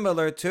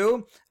 Similar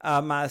to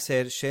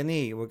Maaser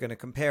Sheni. We're going to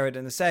compare it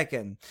in a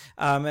second.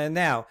 And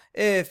now,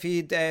 if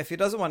he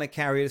doesn't want to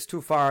carry it, it's too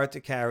far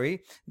to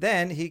carry,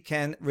 then he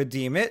can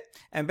redeem it.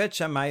 And Bet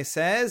Shammai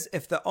says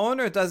if the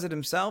owner does it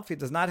himself, he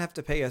does not have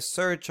to pay a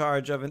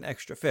surcharge of an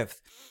extra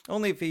fifth.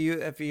 Only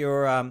if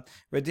you're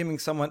redeeming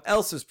someone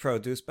else's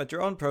produce, but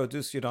your own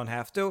produce you don't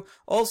have to.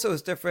 Also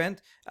is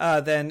different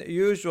than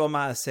usual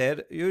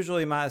maaser.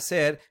 Usually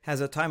maaser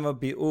has a time of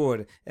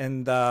bi'ur.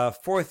 In the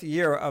fourth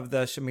year of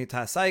the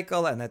Shemitah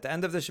cycle, and at the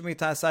end of the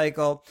Shemitah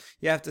cycle,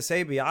 you have to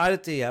say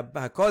bi'arti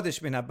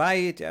hakodesh min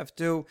habayit. You have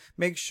to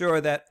make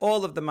sure that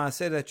all of the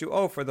maaser that you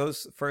owe for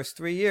those first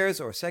 3 years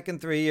or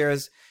second 3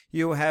 years,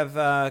 you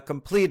have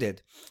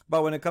completed.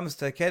 But when it comes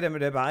to Kerem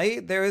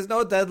Rebai, there is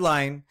no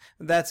deadline.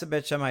 That's a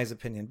Bet Shammai's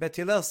opinion. Bet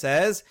Hillel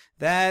says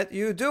that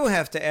you do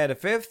have to add a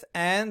fifth,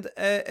 and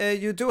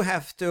you do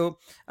have to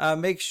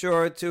make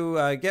sure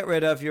to get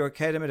rid of your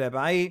Kerem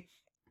Rebai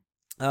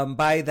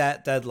by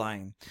that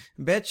deadline.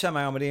 Bet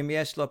Shammai omerim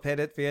yesh lo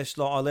peret v'yesh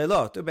lo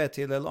olelot. Ubet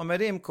Hillel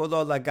omerim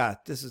kulo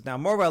lagat. This is now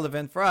more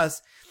relevant for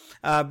us.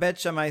 Bet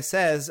Shammai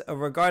says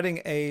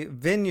regarding a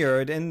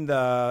vineyard in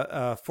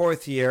the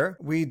fourth year,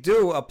 we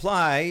do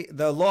apply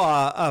the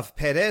law of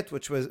peret,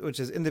 which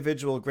is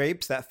individual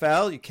grapes that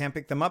fell. You can't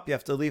pick them up; you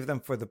have to leave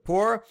them for the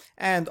poor.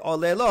 And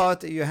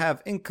olelot, you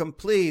have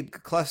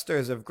incomplete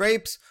clusters of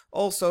grapes.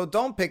 Also,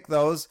 don't pick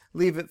those;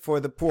 leave it for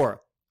the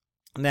poor.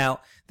 Now,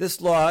 this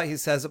law, he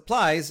says,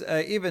 applies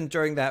even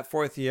during that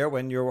fourth year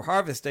when you're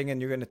harvesting and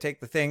you're going to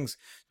take the things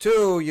to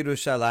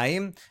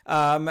Yerushalayim,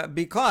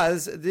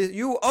 because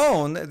you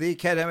own the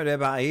Kerem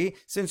Rebai.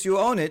 Since you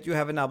own it, you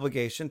have an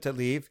obligation to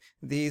leave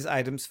these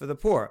items for the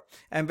poor.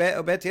 And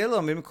Bet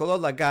Hillel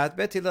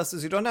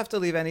says you don't have to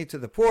leave any to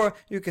the poor.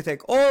 You can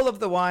take all of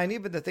the wine,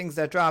 even the things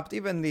that dropped,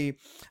 even the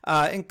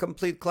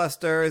incomplete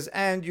clusters,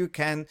 and you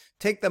can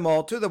take them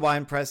all to the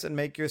wine press and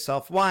make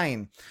yourself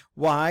wine.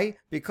 Why?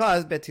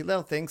 Because Bet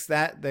Hillel thinks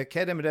that the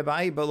Kerem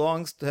Rebai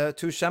belongs to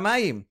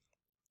Shamayim.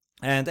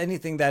 And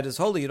anything that is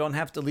holy, you don't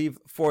have to leave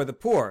for the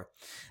poor.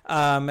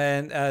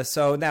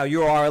 So now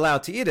you are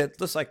allowed to eat it,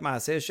 just like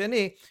Maaseh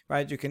Sheni,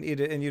 right? You can eat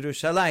it in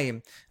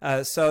Yerushalayim.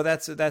 So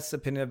that's the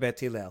opinion of Bet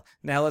Hillel.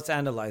 Now let's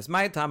analyze.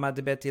 My Tama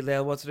de Bet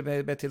Hillel, what's the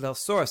Bet Hillel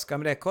source?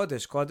 Kamre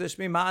Kodesh, Kodesh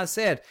mi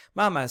Maaser.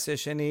 Ma Maaseh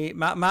Sheni,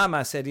 Ma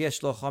Maaser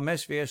yesh lo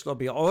chomesh v'yesh lo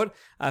bi'ur,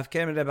 av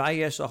Kerem Rebai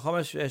yesh lo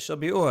chomesh v'yesh lo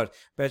bi'ur.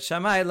 Bet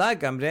Shammai la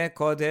Gamre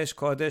Kodesh,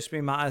 Kodesh mi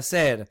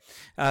Maaser.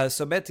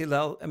 So Bet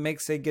Hillel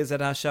makes a Gezer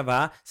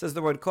HaShava, says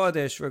the word Kodesh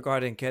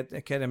regarding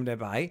Kerem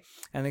Rebai,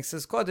 and it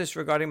says Kodesh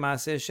regarding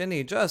Maaseh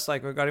Sheni. Just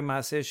like regarding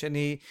Maaseh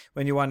Sheni,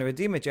 when you want to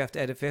redeem it, you have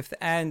to add a fifth,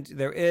 and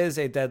there is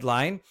a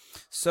deadline.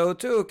 So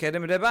too,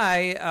 Kerem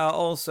Rebai,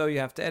 also you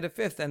have to add a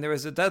fifth, and there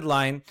is a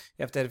deadline.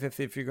 You have to add a fifth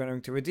if you're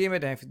going to redeem it,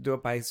 and you have to do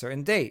it by a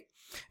certain date.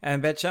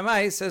 And Bet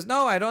Shammai says,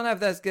 no, I don't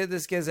have this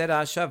Gezer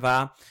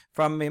HaShava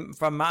from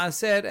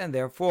Maaser, and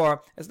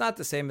therefore it's not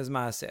the same as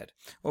Maaser.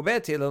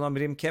 Bet Hillel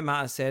omrim ke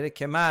Maaser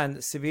keman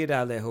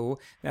sivira lehu.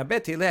 Now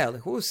Bet Hillel,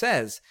 who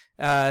says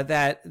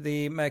that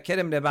the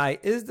Kerem Rebai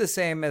is the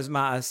same as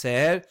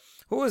Maaser,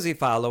 who is he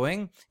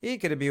following?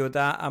 If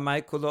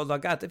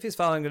he's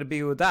following Rabbi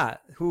Yehuda,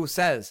 who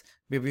says?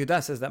 Rabbi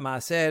Yehuda says that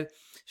Maaser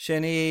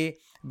Sheni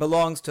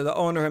belongs to the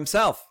owner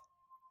himself.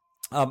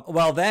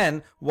 Well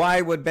then,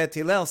 why would Bet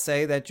Hillel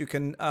say that you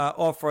can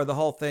offer the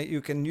whole thing,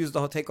 you can use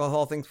take the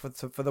whole thing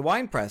for the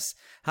wine press?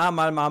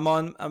 Hamar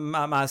mamon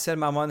maaser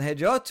mamon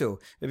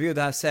hedyotu. Rabbi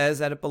Yehuda says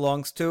that it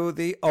belongs to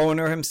the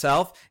owner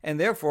himself, and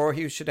therefore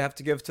he should have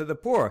to give to the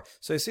poor.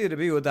 So you see,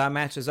 Rabbi Yehuda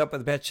matches up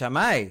with Bet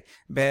Shammai.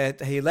 Bet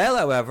Hillel,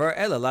 however,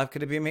 elalav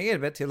could be Meir.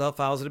 Bet Hillel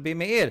follows Rabbi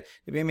Meir.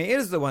 Rabbi Meir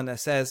is the one that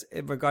says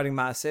regarding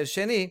maaser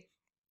sheni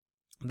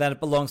that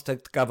it belongs to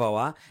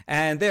Gavoa,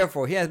 and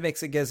therefore he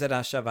makes a Gezer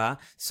HaShava.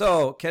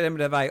 So Kerem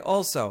Rebai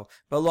also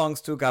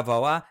belongs to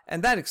Gavoa,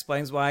 and that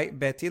explains why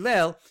Bet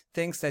Hillel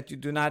thinks that you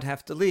do not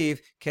have to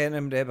leave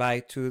Kerem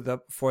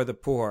Rebai for the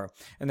poor.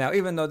 And now,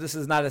 even though this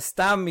is not a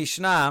Stam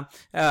Mishnah,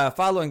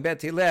 following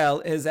Bet Hillel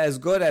is as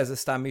good as a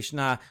Stam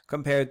Mishnah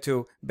compared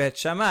to Bet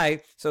Shammai,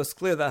 so it's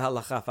clear that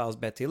Halacha follows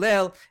Bet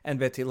Hillel, and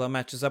Bet Hillel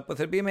matches up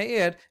with Rabbi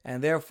Meir,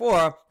 and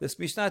therefore this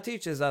Mishnah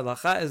teaches that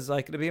Halacha is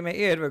like Rabbi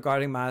Meir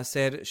regarding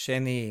Maaser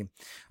Sheni.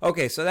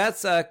 Okay, so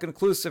that's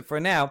conclusive for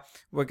now.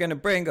 We're going to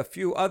bring a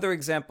few other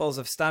examples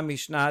of Stam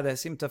Mishnah that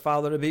seem to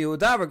follow Rabbi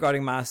Yehuda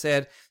regarding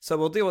Maaser, so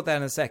we'll deal with that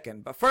in a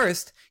second. But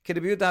first, Rabbi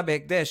Yehuda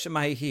beHekdesh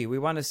Mahihi. We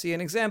want to see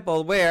an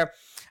example where,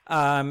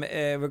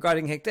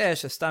 regarding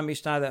Hekdesh, a Stam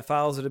Mishnah that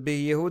follows Rabbi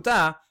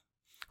Yehuda,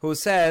 who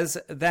says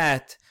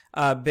that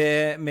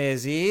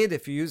Mezid,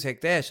 if you use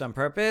Hekdesh on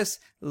purpose,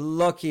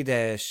 Lo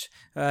Kidesh.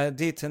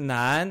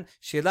 Ditanan,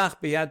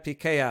 Shilach Biyad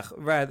Pikeach.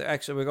 Rather,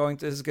 actually,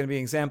 this is going to be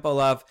an example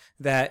of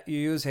that you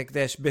use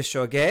Hekdesh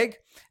Bishogeg,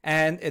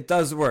 and it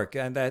does work,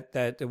 and that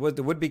it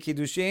would be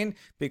Kiddushin,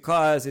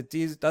 because it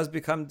does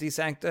become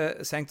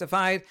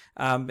sanctified,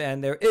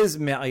 and there is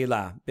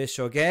Me'ilah.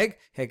 Bishogeg,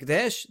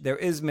 Hekdesh, there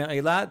is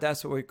Me'ilah.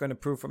 That's what we're going to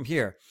prove from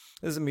here.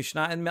 This is a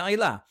Mishnah in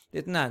Me'ilah.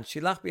 Ditnan,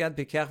 Shilach Biyad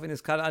Pikeach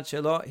v'nizkar ad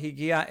shelo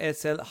higia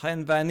etzel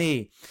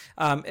chenvani.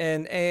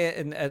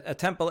 A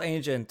temple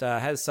agent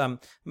has some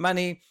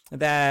money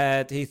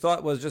that he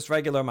thought was just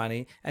regular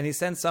money, and he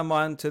sent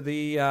someone to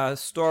the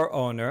store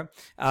owner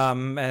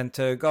and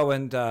to go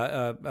and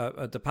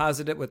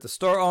deposit it with the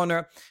store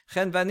owner.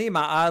 Chenvani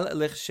ma'al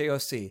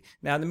lichsheyosi.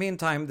 Now, in the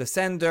meantime,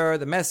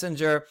 the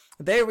messenger,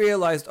 they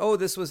realized, oh,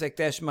 this was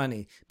Hekdesh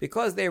money.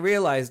 Because they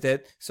realized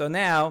it, so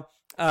now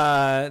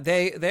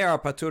they are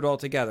patur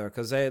altogether,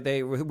 because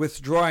they were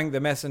withdrawing the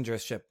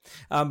messengership.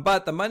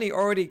 But the money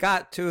already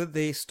got to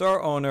the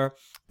store owner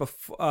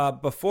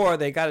before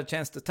they got a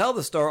chance to tell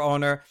the store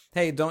owner,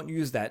 hey, don't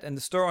use that. And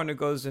the store owner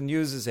goes and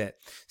uses it.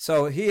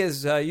 So he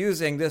is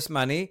using this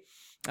money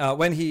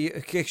when he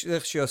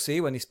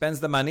spends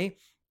the money.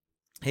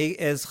 He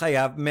is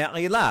chayav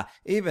me'ilah,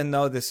 even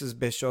though this is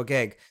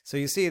bishogeg. So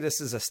you see,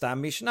 this is a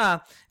Stam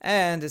Mishnah,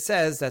 and it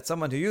says that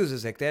someone who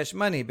uses Hekdesh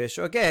money,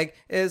 bishogeg,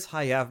 is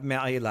chayav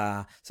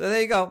me'ilah. So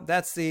there you go.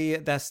 That's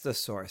the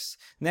source.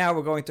 Now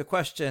we're going to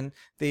question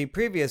the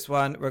previous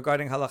one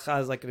regarding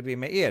halacha is like to be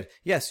me'ir.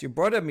 Yes, you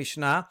brought a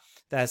Mishnah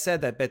that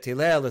said that Bet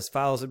Hillel is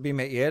follows Rabbi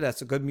Meir.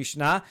 That's a good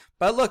Mishnah.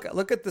 But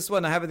look at this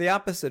one. I have the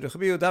opposite.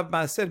 Rabbi Yehuda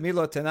Maaser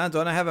Milo Tenan.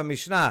 Don't I have a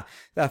Mishnah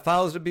that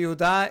follows Rabbi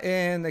Yehuda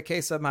in the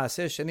case of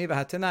Maaser Sheni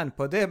v'Hatenan?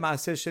 Podeh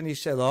Maaser Sheni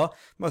Shelo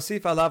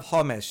Mosif Alav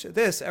Homesh.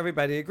 This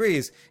everybody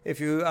agrees. If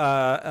you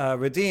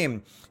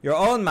redeem your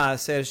own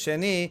Maaser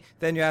Sheni,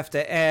 then you have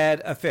to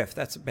add a fifth.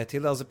 That's Bet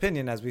Hillel's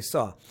opinion, as we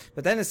saw.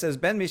 But then it says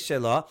Ben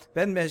Mishelo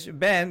Ben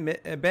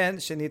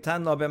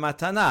Shenitan Lo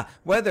B'Matana.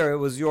 Whether it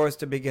was yours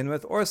to begin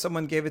with or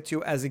someone gave it to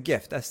you as a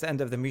gift. That's the end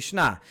of the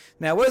Mishnah.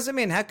 Now, what does it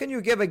mean? How can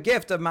you give a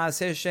gift of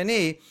Maaser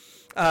Sheni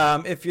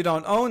if you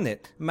don't own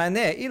it? If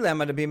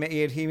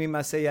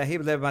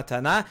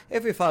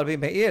we follow Rabbi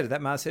Meir,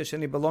 that Maaser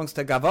Sheni belongs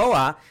to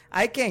Gavoa,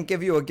 I can't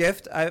give you a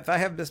gift. If I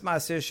have this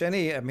Maaser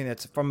Sheni, I mean,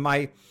 it's from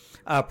my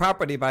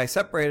property, but I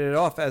separated it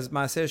off as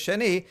Maaser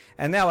Sheni,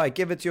 and now I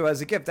give it to you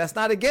as a gift. That's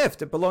not a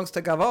gift. It belongs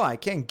to Gavoa. I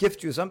can't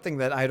gift you something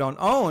that I don't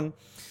own.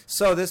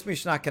 So this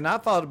Mishnah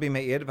cannot follow Rabbi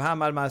Meir.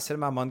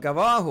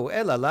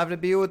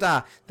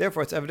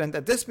 Therefore, it's evident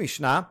that this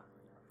Mishnah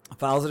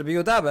follows Rabbi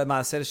Yehuda, but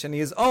Maaser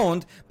Sheni is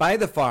owned by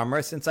the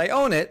farmer. Since I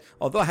own it,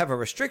 although I have a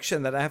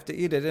restriction that I have to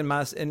eat it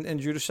in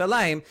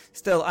Jerusalem,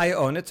 still I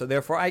own it, so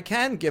therefore I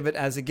can give it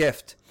as a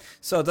gift.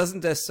 So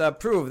doesn't this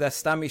prove that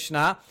Stam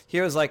Mishnah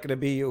here is like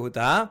Rabbi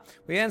Yehuda?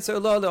 We answer,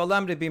 Lo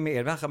le'olam Rabbi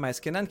Meir.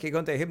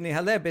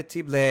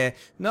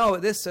 No,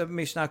 this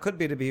Mishnah could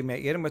be Rabbi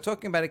Meir, and we're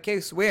talking about a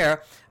case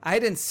where I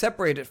didn't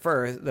separate it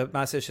first, the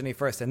Maaser Sheni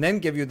first, and then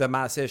give you the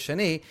Maaser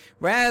Sheni.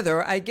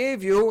 Rather, I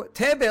gave you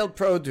tebel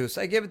produce.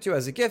 I gave it to you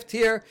as a gift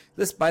here.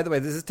 This, by the way,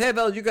 this is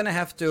tebel. You're going to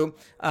have to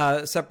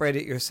separate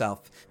it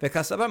yourself. And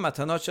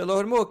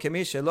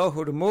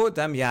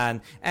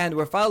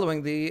we're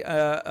following the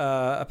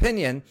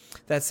opinion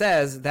that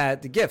says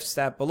that the gifts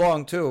that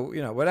belong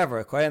to, whatever,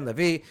 a Kohen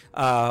Levi,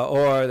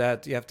 or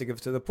that you have to give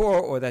to the poor,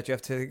 or that you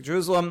have to take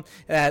Jerusalem,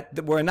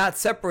 that were not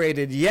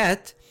separated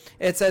yet,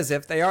 it's as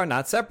if they are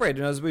not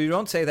separated. As we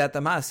don't say that the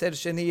Maaser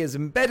Sheni is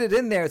embedded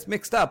in there, it's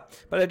mixed up,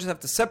 but I just have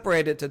to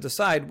separate it to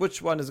decide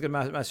which one is going to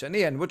be Maaser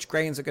Sheni and which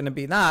grains are going to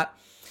be not.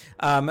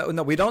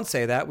 No, we don't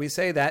say that. We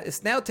say that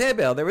it's now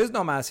tebel. There is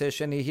no Maaser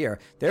Sheni here.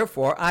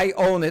 Therefore, I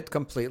own it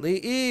completely,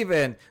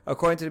 even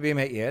according to the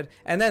Rabbi Meir,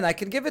 and then I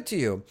can give it to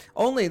you.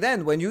 Only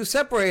then, when you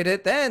separate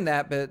it, then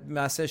that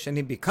Maaser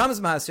Sheni becomes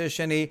Maaser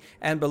Sheni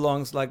and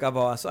belongs like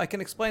Gavoa. So I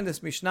can explain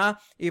this Mishnah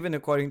even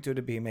according to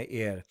the Rabbi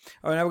Meir.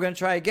 All right, now we're going to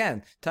try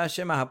again.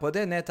 Tashema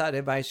hapodeh neta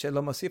revai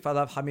shelo mosif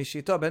alav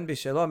hamishito ben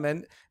bishelo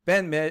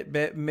ben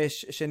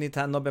mish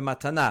shenitan lo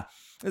b'matana.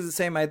 It's the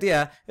same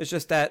idea, it's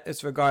just that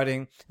it's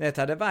regarding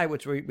Neta Devai,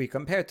 which we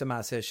compare to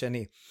Maaser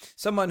Sheni.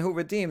 Someone who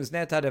redeems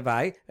Neta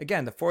Devai,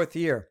 again, the fourth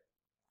year,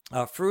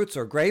 fruits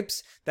or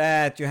grapes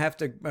that you have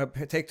to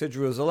take to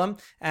Jerusalem,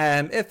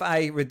 and if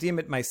I redeem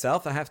it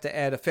myself, I have to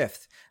add a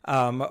fifth.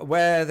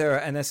 Whether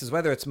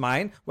it's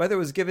mine, whether it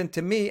was given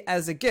to me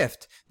as a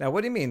gift. Now,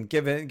 what do you mean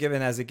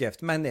given as a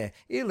gift? According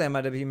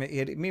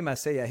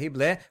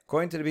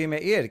to the Rabbi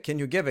Meir, can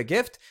you give a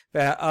gift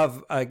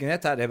of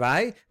Gneta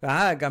Revai?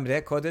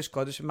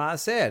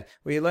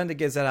 We learned the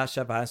Gezer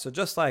HaShavah. So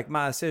just like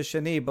Maaser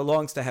Sheni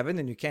belongs to heaven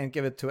and you can't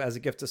give it as a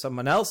gift to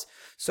someone else,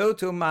 so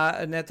too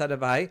Gneta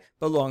Revai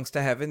belongs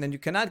to heaven and you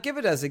cannot give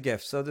it as a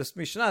gift. So this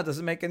Mishnah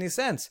doesn't make any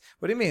sense.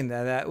 What do you mean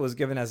that was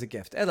given as a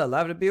gift? Ela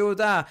lav Rabbi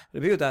Yehuda.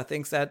 Rabbi Yehuda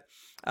thinks that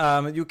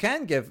you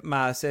can give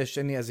Maaser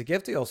Sheni as a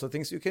gift. He also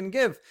thinks you can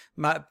give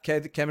Kemer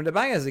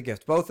Debai as a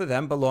gift. Both of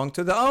them belong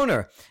to the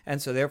owner.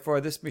 And so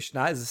therefore this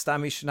Mishnah is a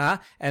Stam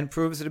Mishnah and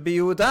proves Rabbi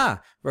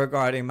Yehuda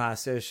regarding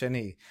Maaser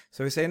Sheni.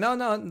 So we say, no,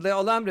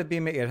 Le'olam Rabbi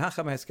Meir,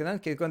 Hacham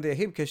Eskenan, Kikon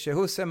Dehib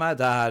Keshehu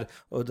Semadar,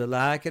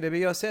 Udala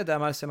Kerebi Yoseh,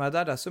 Damar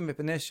Semadar, Asum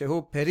Mipnei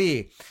Shehu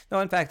Peri. No,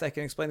 in fact, I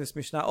can explain this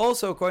Mishnah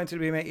also according to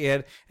Rabbi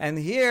Meir. And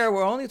here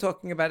we're only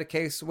talking about a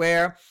case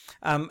where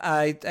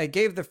I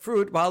gave the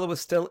fruit while it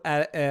was still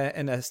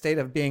in a state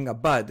of being a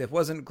bud. It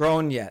wasn't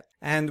grown yet.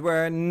 And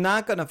we're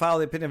not going to follow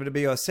the opinion of Rabbi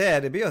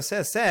Yoseh. Rabbi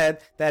Yoseh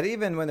said that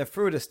even when the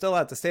fruit is still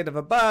at the state of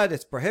a bud,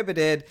 it's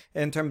prohibited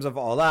in terms of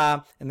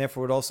olah, and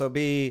therefore would also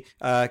be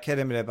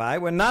kerem rebai.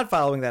 We're not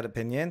following that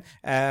opinion.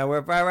 We're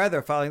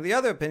rather following the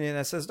other opinion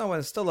that says, no, when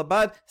it's still a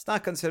bud, it's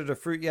not considered a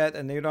fruit yet,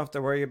 and you don't have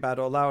to worry about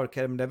olah or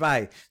kerem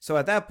rebai. So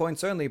at that point,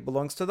 certainly it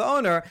belongs to the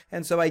owner,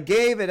 and so I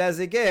gave it as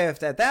a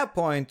gift at that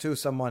point to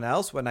someone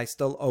else when I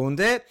still owned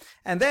it,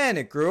 and then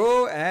it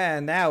grew,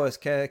 and now it's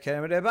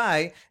kerem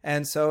rebai,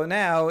 and so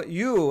now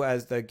you,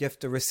 as the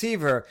gift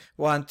receiver,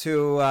 want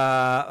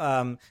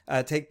to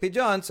take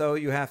pigeon, so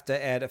you have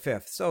to add a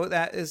fifth. So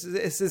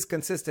this is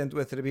consistent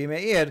with Rabbi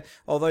Meir,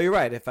 although you're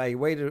right, if I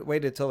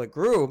waited till it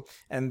grew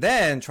and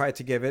then tried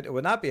to give it, it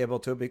would not be able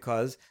to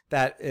because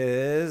that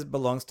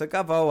belongs to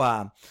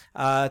Gavoa.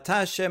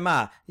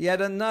 Tashema, yet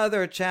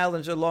another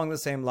challenge along the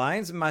same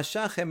lines.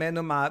 Mashach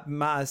emenu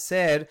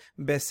maaser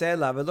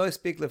besela v'lo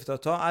speak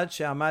liftoto ad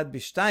she'amad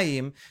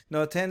b'shtayim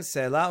noten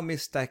sela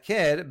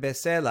u'mistaker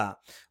besela.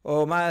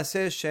 Or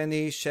Maaser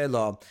Sheni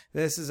Shelo.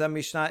 This is a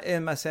Mishnah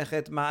in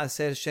Masechet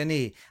Maaser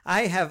Sheni.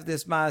 I have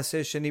this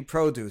Maaser Sheni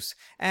produce,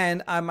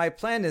 and my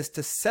plan is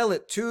to sell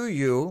it to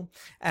you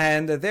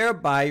and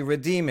thereby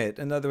redeem it.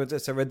 In other words,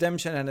 it's a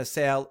redemption and a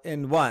sale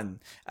in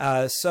one,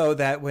 so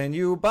that when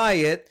you buy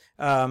it,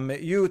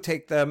 you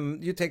take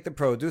the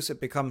produce,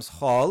 it becomes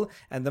chol,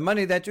 and the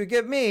money that you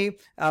give me,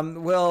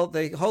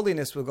 the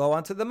holiness will go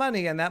onto the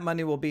money, and that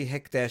money will be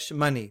hekdesh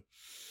money.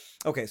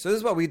 Okay, so this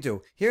is what we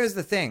do. Here's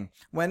the thing.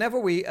 Whenever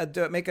we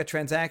make a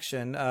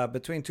transaction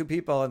between two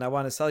people and I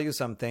want to sell you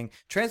something,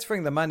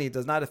 transferring the money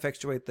does not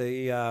effectuate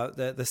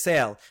the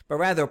sale, but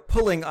rather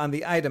pulling on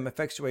the item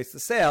effectuates the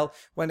sale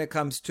when it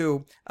comes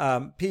to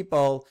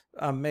people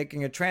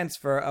making a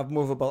transfer of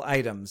movable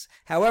items.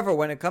 However,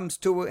 when it comes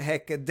to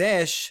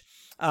hekdesh,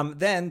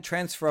 then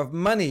transfer of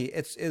money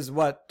is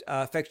what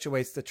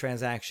effectuates the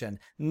transaction,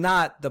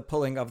 not the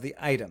pulling of the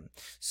item.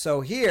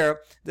 So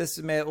here, this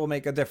will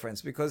make a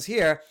difference, because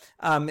here,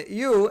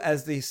 you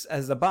as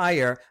the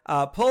buyer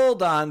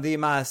pulled on the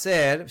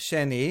maaser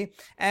sheni,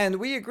 and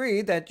we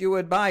agreed that you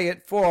would buy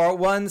it for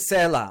one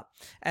selah.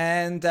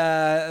 And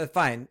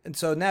fine. And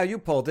so now you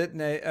pulled it.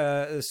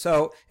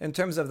 So in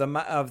terms of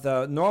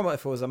the normal,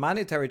 if it was a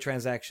monetary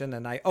transaction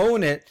and I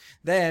own it,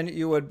 then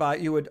you would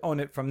own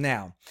it from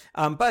now.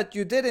 But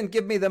you didn't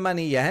give me the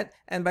money yet,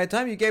 and by the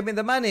time you gave me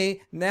the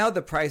money, now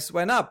the price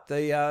went up.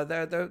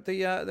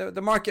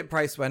 The market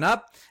price went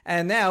up,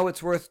 and now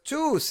it's worth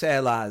 2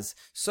 selahs.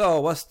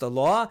 So what's the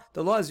law?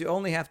 The law is you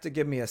only have to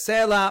give me a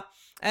selah.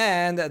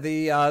 And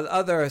the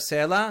other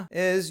selah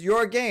is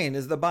your gain,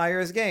 is the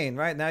buyer's gain,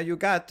 right? Now you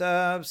got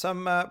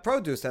some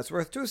produce that's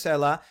worth 2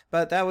 selah,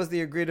 but that was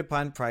the agreed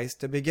upon price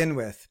to begin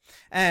with.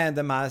 And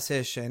the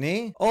maaser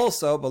sheni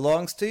also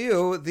belongs to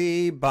you,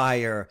 the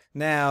buyer.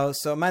 Now,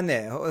 so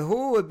maneh,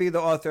 who would be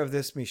the author of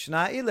this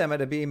Mishnah? Ilem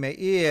Rabbi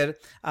Meir,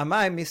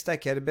 amai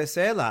mistaker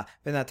beselah,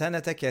 v'natan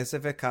et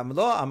hakesef v'kam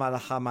lo, amar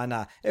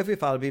chamana. If we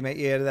follow Rabbi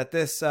Meir that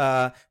this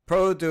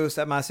produce,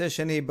 that maaser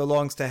sheni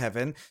belongs to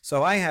heaven,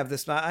 so I have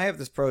this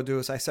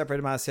produce, I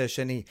separated maaser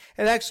sheni.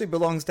 It actually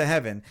belongs to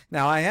heaven.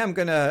 Now I am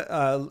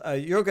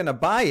you're gonna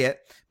buy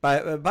it.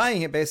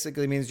 Buying it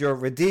basically means you're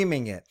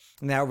redeeming it.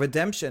 Now,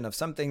 redemption of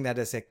something that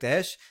is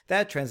hekdesh,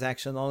 that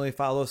transaction only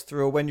follows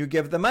through when you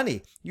give the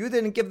money. You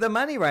didn't give the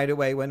money right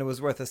away when it was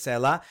worth a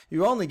selah.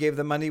 You only gave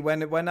the money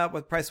when it went up,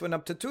 when the price went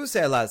up to 2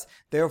 selahs.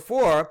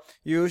 Therefore,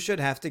 you should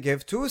have to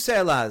give 2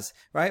 selahs,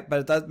 right?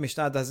 But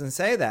Mishnah doesn't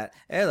say that.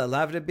 Ela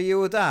lav Rabbi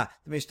Yehuda.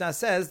 The Mishnah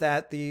says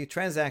that the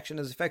transaction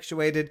is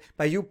effectuated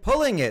by you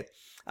pulling it.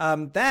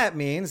 That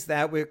means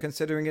that we're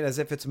considering it as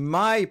if it's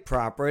my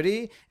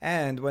property,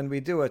 and when we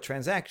do a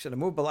transaction of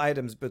movable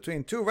items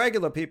between 2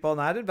 regular people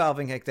not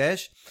involving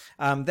hekdesh,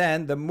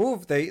 then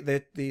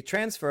the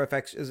transfer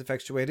is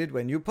effectuated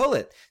when you pull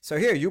it. So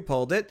here you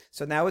pulled it,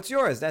 so now it's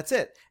yours. That's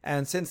it.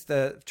 And since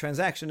the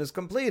transaction is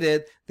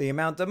completed, the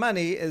amount of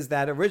money is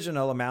that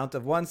original amount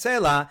of 1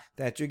 selah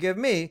that you give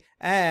me,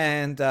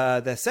 and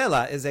the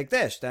selah is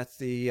hekdesh. That's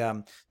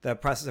the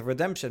process of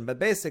redemption. But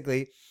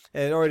basically,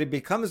 it already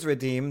becomes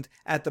redeemed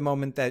at the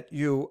moment that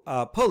you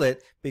pull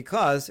it,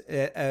 because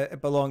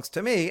it belongs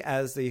to me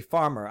as the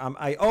farmer.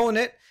 I own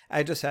it.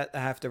 I just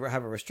have to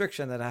have a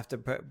restriction that I have to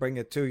bring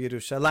it to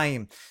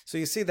Yerushalayim. So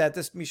you see that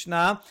this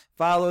Mishnah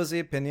follows the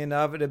opinion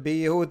of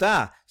Rabbi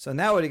Yehuda. So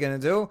now what are you going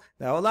to do?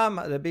 Le'olam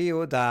Rabbi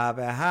Yehuda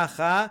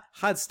v'hacha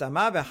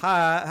chadstama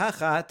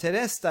v'hacha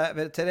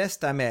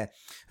terestame.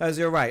 As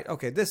you're right.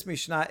 Okay, this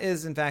Mishnah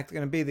is in fact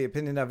going to be the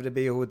opinion of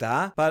Rabbi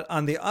Yehuda. But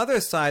on the other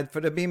side,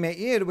 for Rabbi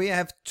Meir, we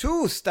have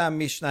 2 stam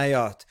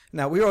Mishnayot.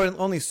 Now, we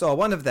only saw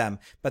one of them,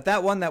 but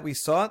that one that we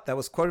saw, that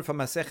was quoted from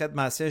Masechet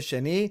Maaser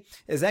Sheni,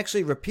 is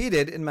actually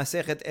repeated in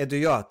Masechet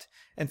Eduyot.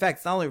 In fact,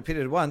 it's not only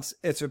repeated once,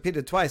 it's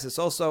repeated twice. It's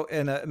also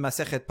in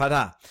Masechet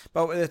Para.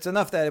 But it's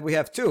enough that we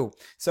have 2.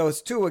 So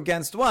it's 2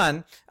 against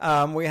 1.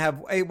 We have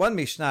one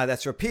Mishnah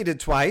that's repeated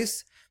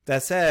twice,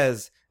 that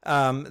says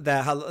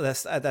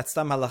that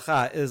stam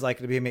halacha is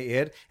like Rabbi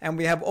Meir, and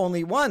we have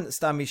only one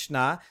stam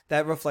mishnah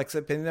that reflects the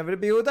opinion of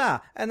Rabbi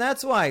Yehuda, and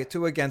that's why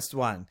 2 against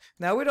 1.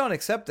 Now we don't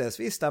accept this.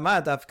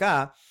 V'istama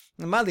davka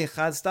mali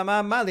chad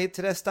stama mali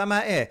tres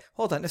stama.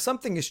 Hold on. If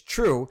something is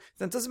true,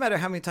 then it doesn't matter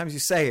how many times you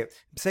say it.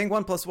 Saying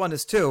 1 plus 1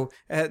 is 2.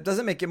 It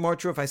doesn't make it more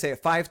true if I say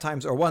it 5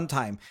 times or 1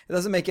 time. It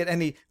doesn't make it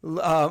any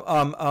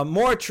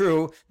more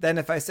true than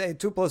if I say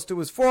 2 plus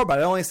 2 is 4, but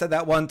I only said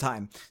that 1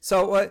 time.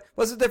 So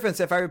what's the difference?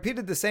 If I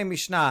repeated the same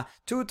mishnah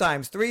 2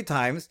 times, 3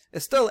 times,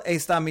 it's still a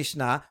stam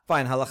mishnah.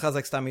 Fine, halachas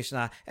like stam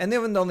mishnah. And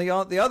even though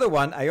the other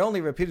one, I only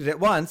repeated it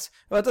once,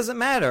 well, it doesn't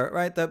matter,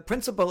 right? The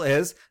principle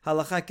is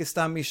halacha ki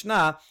stam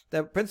mishnah.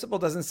 The principle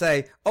doesn't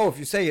say, oh, if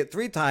you say it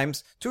 3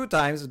 times, 2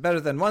 times is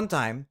better than 1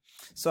 time.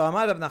 So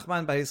Amar Rav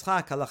Nachman bar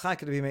Yitzchak halacha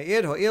k'Rabbi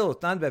Meir ho'il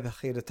utnan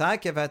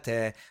bebechirata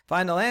kevateh.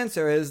 Final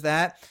answer is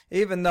that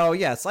even though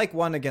it's like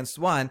 1 against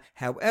 1,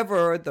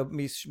 however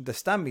the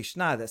Stam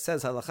Mishnah that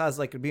says halacha is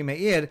like Rabbi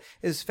Meir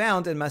is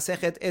found in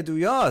Masechet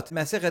Eduyot.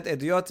 Masechet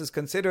Eduyot is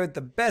considered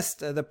the best,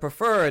 the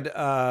preferred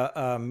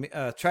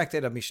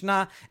tractate of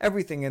Mishnah.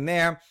 Everything in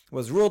there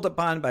was ruled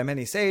upon by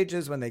many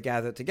sages when they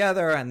gathered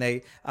together and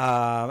they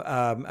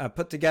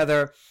put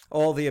together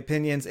all the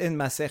opinions in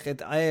Masechet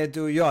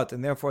Eduyot,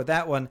 and therefore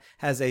that one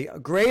has a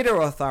greater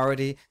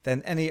authority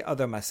than any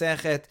other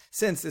Masechet.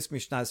 Since this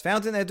Mishnah is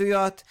found in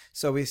Eduyot,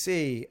 so we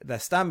see the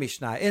Stam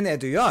Mishnah in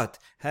Eduyot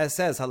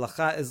says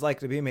halacha is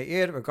like Rabbi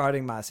Meir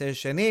regarding Maaseh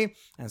Sheni,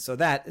 and so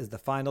that is the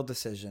final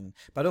decision.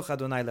 Baruch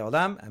Adonai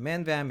Leolam,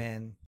 Amen ve'Amen.